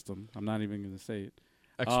new system, I'm not even going to say it,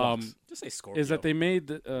 Xbox. Just say Scorpio. is that they made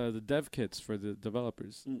the dev kits for the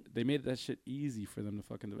developers. They made that shit easy for them to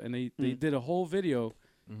fucking do. And they did a whole video.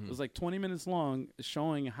 It was like 20 minutes long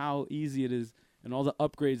showing how easy it is and all the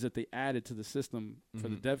upgrades that they added to the system for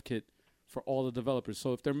the dev kit for all the developers.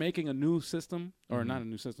 So if they're making a new system, or not a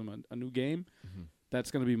new system, a new game, that's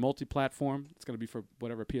going to be multi-platform. It's going to be for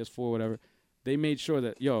whatever, PS4, whatever. They made sure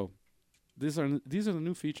that, these are the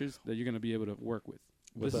new features that you're going to be able to work with.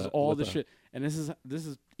 This is all the shit, and this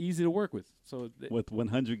is easy to work with. So with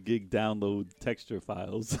 100 gig download texture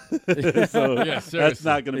files. So Yeah, that's seriously.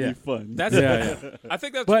 not going to Yeah. be fun. That's Yeah, I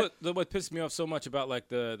think that's But- what pissed me off so much about like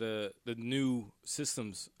the new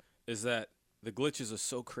systems is that the glitches are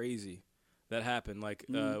so crazy that happen. Like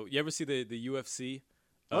you ever see the UFC?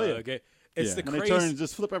 Oh, yeah. Okay. It's Yeah. the and they crazy. turn and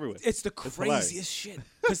just flip everywhere. It's the hilarious. craziest shit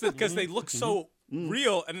because they look so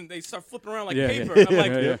real, and then they start flipping around like Yeah, paper. yeah. I'm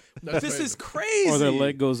like, Yeah, yeah. this is crazy. or their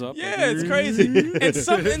leg goes up. Yeah, it's crazy. In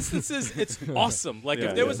some instances, it's awesome. Like Yeah,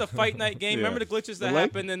 if there yeah. was a fight night game, Yeah. remember the glitches that The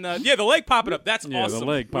leg? happened? And the leg popping up. That's Yeah, the awesome.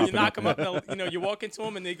 leg when you popping knock up. them up, you walk into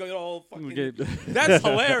them and they go all fucking. Okay. That's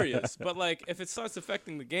hilarious. But like, if it starts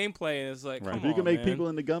affecting the gameplay, and it's like, Right. come If you can on, make man. people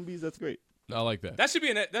into Gumbies, that's great. I like that. That should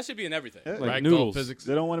be in everything. Yeah. Like Ragdoll noodles. physics.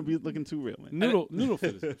 They don't want to be looking too real, man. Noodle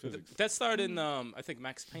physics. That started in I think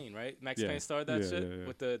Max Payne, right? Max Yeah. Payne started that Yeah, shit yeah, yeah.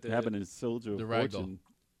 with the It happened in Soldier The of Ragdoll. Fortune.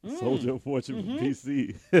 Soldier of Fortune for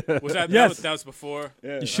PC. Was that Yes. that was before?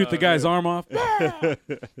 Yeah. You shoot the guy's arm off.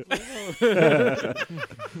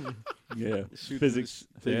 Yeah. Shoot Physics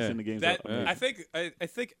Yeah. in the games. That are amazing. I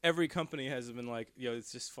think every company has been like,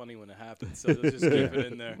 it's just funny when it happens, so they'll just keep it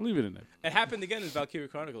in there. Leave it in there. It happened again in Valkyrie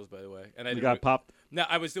Chronicles, by the way, and I You didn't got popped. No,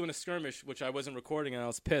 I was doing a skirmish, which I wasn't recording, and I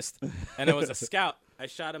was pissed. And it was a scout. I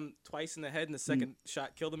shot him twice in the head, and the second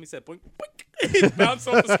shot killed him. He said, boink, boink. He bounced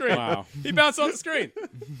off the screen. Wow. He bounced off the screen. I'm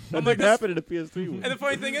That like, didn't happen in the PS3 one. and the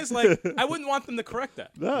funny thing is, like, I wouldn't want them to correct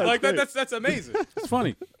that. No, it's like, great. that's amazing. It's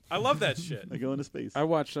funny. I love that shit. I go into space. I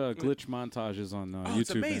watch glitch montages on YouTube.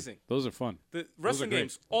 it's man. amazing. Those are fun. The wrestling great.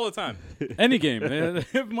 games, all the time. Any game. They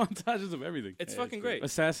have montages of everything. It's fucking great.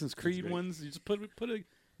 Assassin's Creed ones. You just put a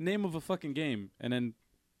name of a fucking game and then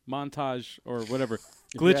montage or whatever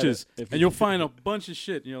you had glitches, a- if and you- you'll find a bunch of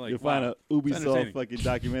shit, and you're like, You'll wow. find a Ubisoft entertaining. fucking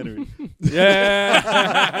documentary. Yeah.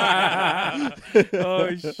 Oh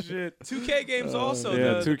shit. 2K games also,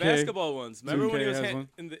 yeah, the 2K. basketball ones. Remember when 2K he was has one.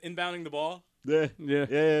 inbounding the ball? Yeah. Yeah.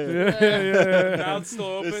 Yeah. Yeah. Mouth's still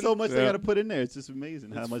open. There's so much they Yeah. got to put in there. It's just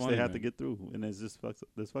amazing how It's much funny, they have to man. get through, and there's just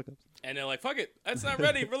there's fuck ups. And they're like, fuck it. That's not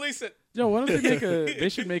ready. Release it. Yo, why don't they make they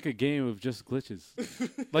should make a game of just glitches.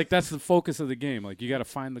 Like that's the focus of the game. Like you got to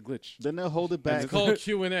find the glitch. Then they'll hold it back. It's called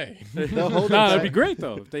Q&A. They'll hold it Nah, back. that'd be great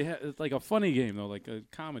though. If they had it's like a funny game though, like a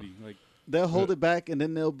comedy. Like They'll hold it back, and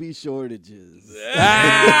then there'll be shortages.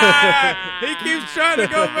 He keeps trying to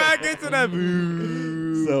go back into that.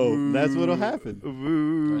 So that's what'll happen.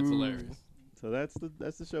 That's hilarious. So that's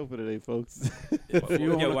the show for today, folks. if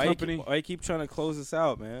you own a why company, you keep trying to close this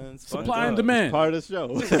out, man? It's fucked supply and up. demand. Part of the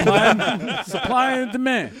show. Supply and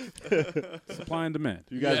demand. Supply and demand.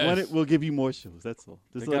 You guys Yes. want it? We'll give you more shows. That's all.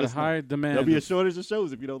 They Just got let a us know. high demand. There'll be a shortage of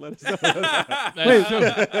shows if you don't let us know.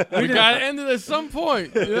 We got to end it at some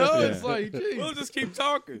point. You know, Yeah. it's like, geez. We'll just keep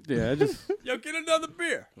talking. Yeah, Yo, get another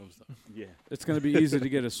beer. Yeah. it's gonna be easy to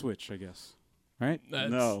get a Switch, I guess. Right? That's-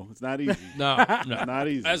 No, it's not easy. No. Not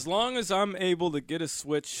easy. As long as I'm able to get a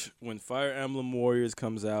Switch when Fire Emblem Warriors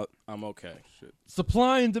comes out, I'm okay.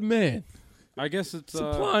 Supply and demand. I guess it's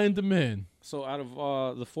Supply and demand. so out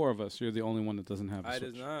of the four of us, you're the only one that doesn't have a I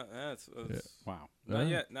Switch. did not. That's Wow. not Yeah.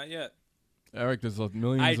 yet. Not yet. Eric, there's like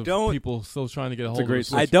millions I of don't- people still trying to get a hold a of great a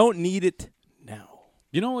Switch. Switch. don't need it now.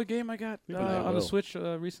 You know what game I got People never on the will. Switch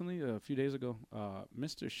recently, a few days ago?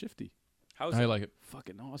 Mr. Shifty. How's How it? you like it?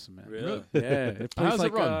 Fucking awesome, man. Really? Yeah. It plays How's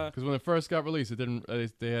like it run? Because when it first got released, it didn't.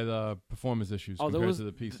 They had performance issues Oh, there compared was- to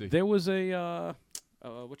the PC. there was a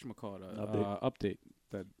whatchamacallit, update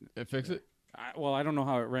that It fix it? I don't know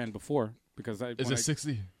how it ran before because Is it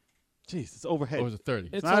 60 Jeez, it's overhead. or is it 30?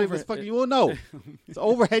 It's not even it's fucking. You won't know. It's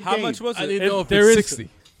overhead How game. much was I it? didn't know if there it's is- 60.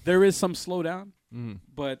 There is some slowdown, Mm.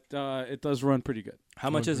 but it does run pretty good. How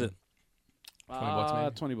much is it?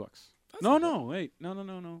 $20 maybe? $20. No, wait.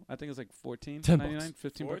 No. I think it's like $14.99, $10.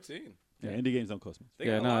 $15. 14. Yeah, indie games don't cost much. They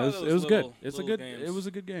Yeah, got a lot of it those was good. little- It's a little good. games. It was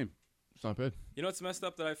a good game. It's not bad. You know what's messed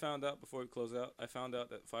up that I found out before we close out? I found out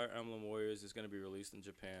that Fire Emblem Warriors is going to be released in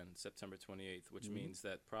Japan September 28th, which means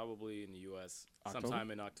that probably in the U.S. October?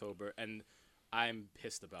 sometime in October. And I'm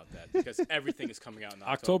pissed about that because everything is coming out in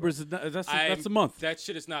October. October's that's a month. That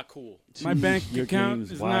shit is not cool. My bank Your account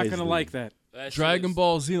games is not gonna wisely. like that. That shit Dragon is-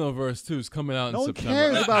 Ball Xenoverse 2 is coming out in No one September.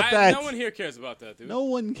 cares about I- that. No one here cares about that, dude. No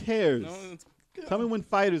one cares. No one's- Tell me when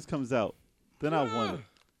Fighters comes out. Then I want it.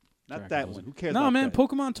 Not Dragon that Ball one. Who cares? No, about man, that?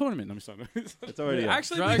 Pokemon tournament. Let me stop. It's already out.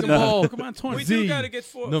 Actually, Dragon we, Ball Pokemon we tournament. do Z. got to get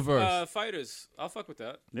Noverse. fighters. I'll fuck with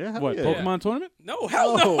that. Yeah, hell What yeah. Pokemon tournament? No,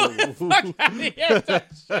 hell no. Oh. Fuck outta here, that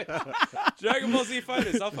shit. Dragon Ball Z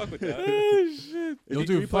fighters. I'll fuck with that. Is You'll it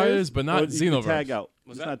do 3 Fighters, but not Or you can Xenoverse. tag out.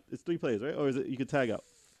 Was It's that- not. It's 3 players, right? Or is it you can tag out?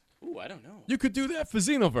 Ooh, I don't know. You could do that for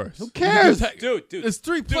Xenoverse. Who cares? Dude. It's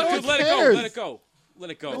 3 Dude, players. let it go. cares? Let it go. Let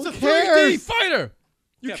it go. It's a Who 3D cares? fighter.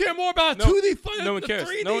 You care more about No, 2D fighter no one than cares.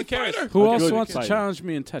 3D No one cares. fighter? Who Okay, else good wants to fighter. challenge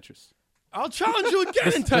me in Tetris? I'll challenge you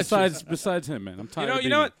again in Tetris. Besides him, man. I'm tired. You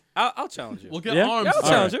know what? I'll challenge you. We'll get Yeah? arms. Yeah, I'll All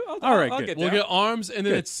challenge right. you. All right, I'll good. get We'll down. get arms and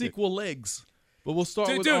then Good, it's sequel legs. But we'll start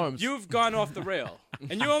with Dude, arms. you've gone off the rail,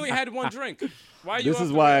 and you only had one drink. Why are you? This off is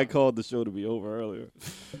the why I rail? called the show to be over earlier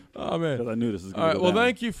Oh man. because I knew this was All going right. to go Well, down.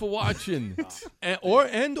 thank you for watching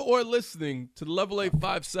or listening to the Level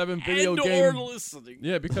 857 video game. listening.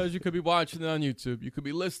 Yeah, because you could be watching it on YouTube. You could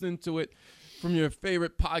be listening to it from your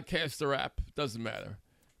favorite podcaster app. Doesn't matter.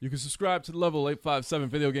 You can subscribe to the Level 857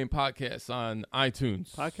 video game podcast on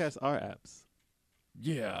iTunes. Podcasts are apps.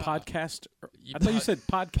 Yeah. Podcast. I thought you said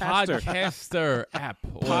podcaster. Podcaster app.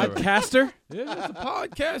 or whatever. Podcaster? Yeah, it's a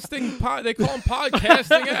podcasting. They call them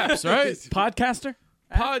podcasting apps, right? Podcaster?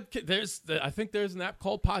 I think there's an app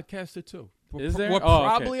called Podcaster too. Is there? We're Oh, okay.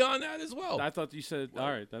 probably on that as well. I thought you said. All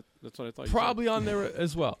right, that's what I thought. Probably on there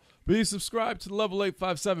as well. Please subscribe to the Level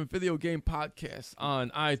 857 Video Game Podcast on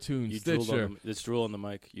iTunes, You drool Stitcher, on the, it's drool on the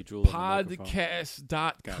mic. You drool on the microphone.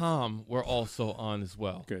 podcast.com. We're also on as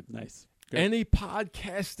well. Good. Nice. Good. Any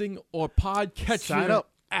podcasting or podcatcher Sign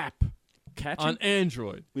up. app Catching? on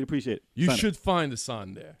Android, We'd appreciate it. you Sign up. should find us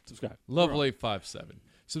on there. subscribe. Level 857.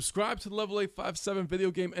 Subscribe to the Level 857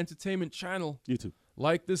 Video Game Entertainment channel. YouTube.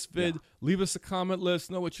 Like this vid. Leave us a comment. Let us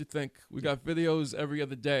know what you think. We got videos every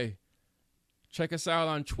other day. Check us out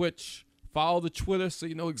on Twitch. Follow the Twitter so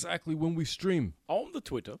you know exactly when we stream. On the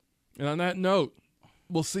Twitter. And on that note,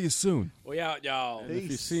 we'll see you soon. We out, y'all. And if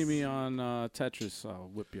you see me on Tetris, I'll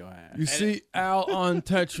whip your ass. You see Al on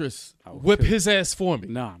Tetris. I will Whip kill his ass for me.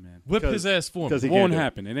 Nah, man. Whip his ass for me. Because he It won't can't do it.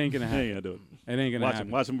 happen. It ain't gonna He happen. ain't gonna do it. It ain't gonna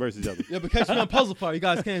happen. Watch them versus each other. Yeah, but catch me on Puzzle Fire. You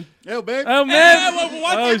guys can. Yo, babe. Oh man!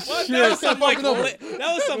 What? Oh What? shit!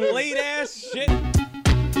 That was some late ass shit.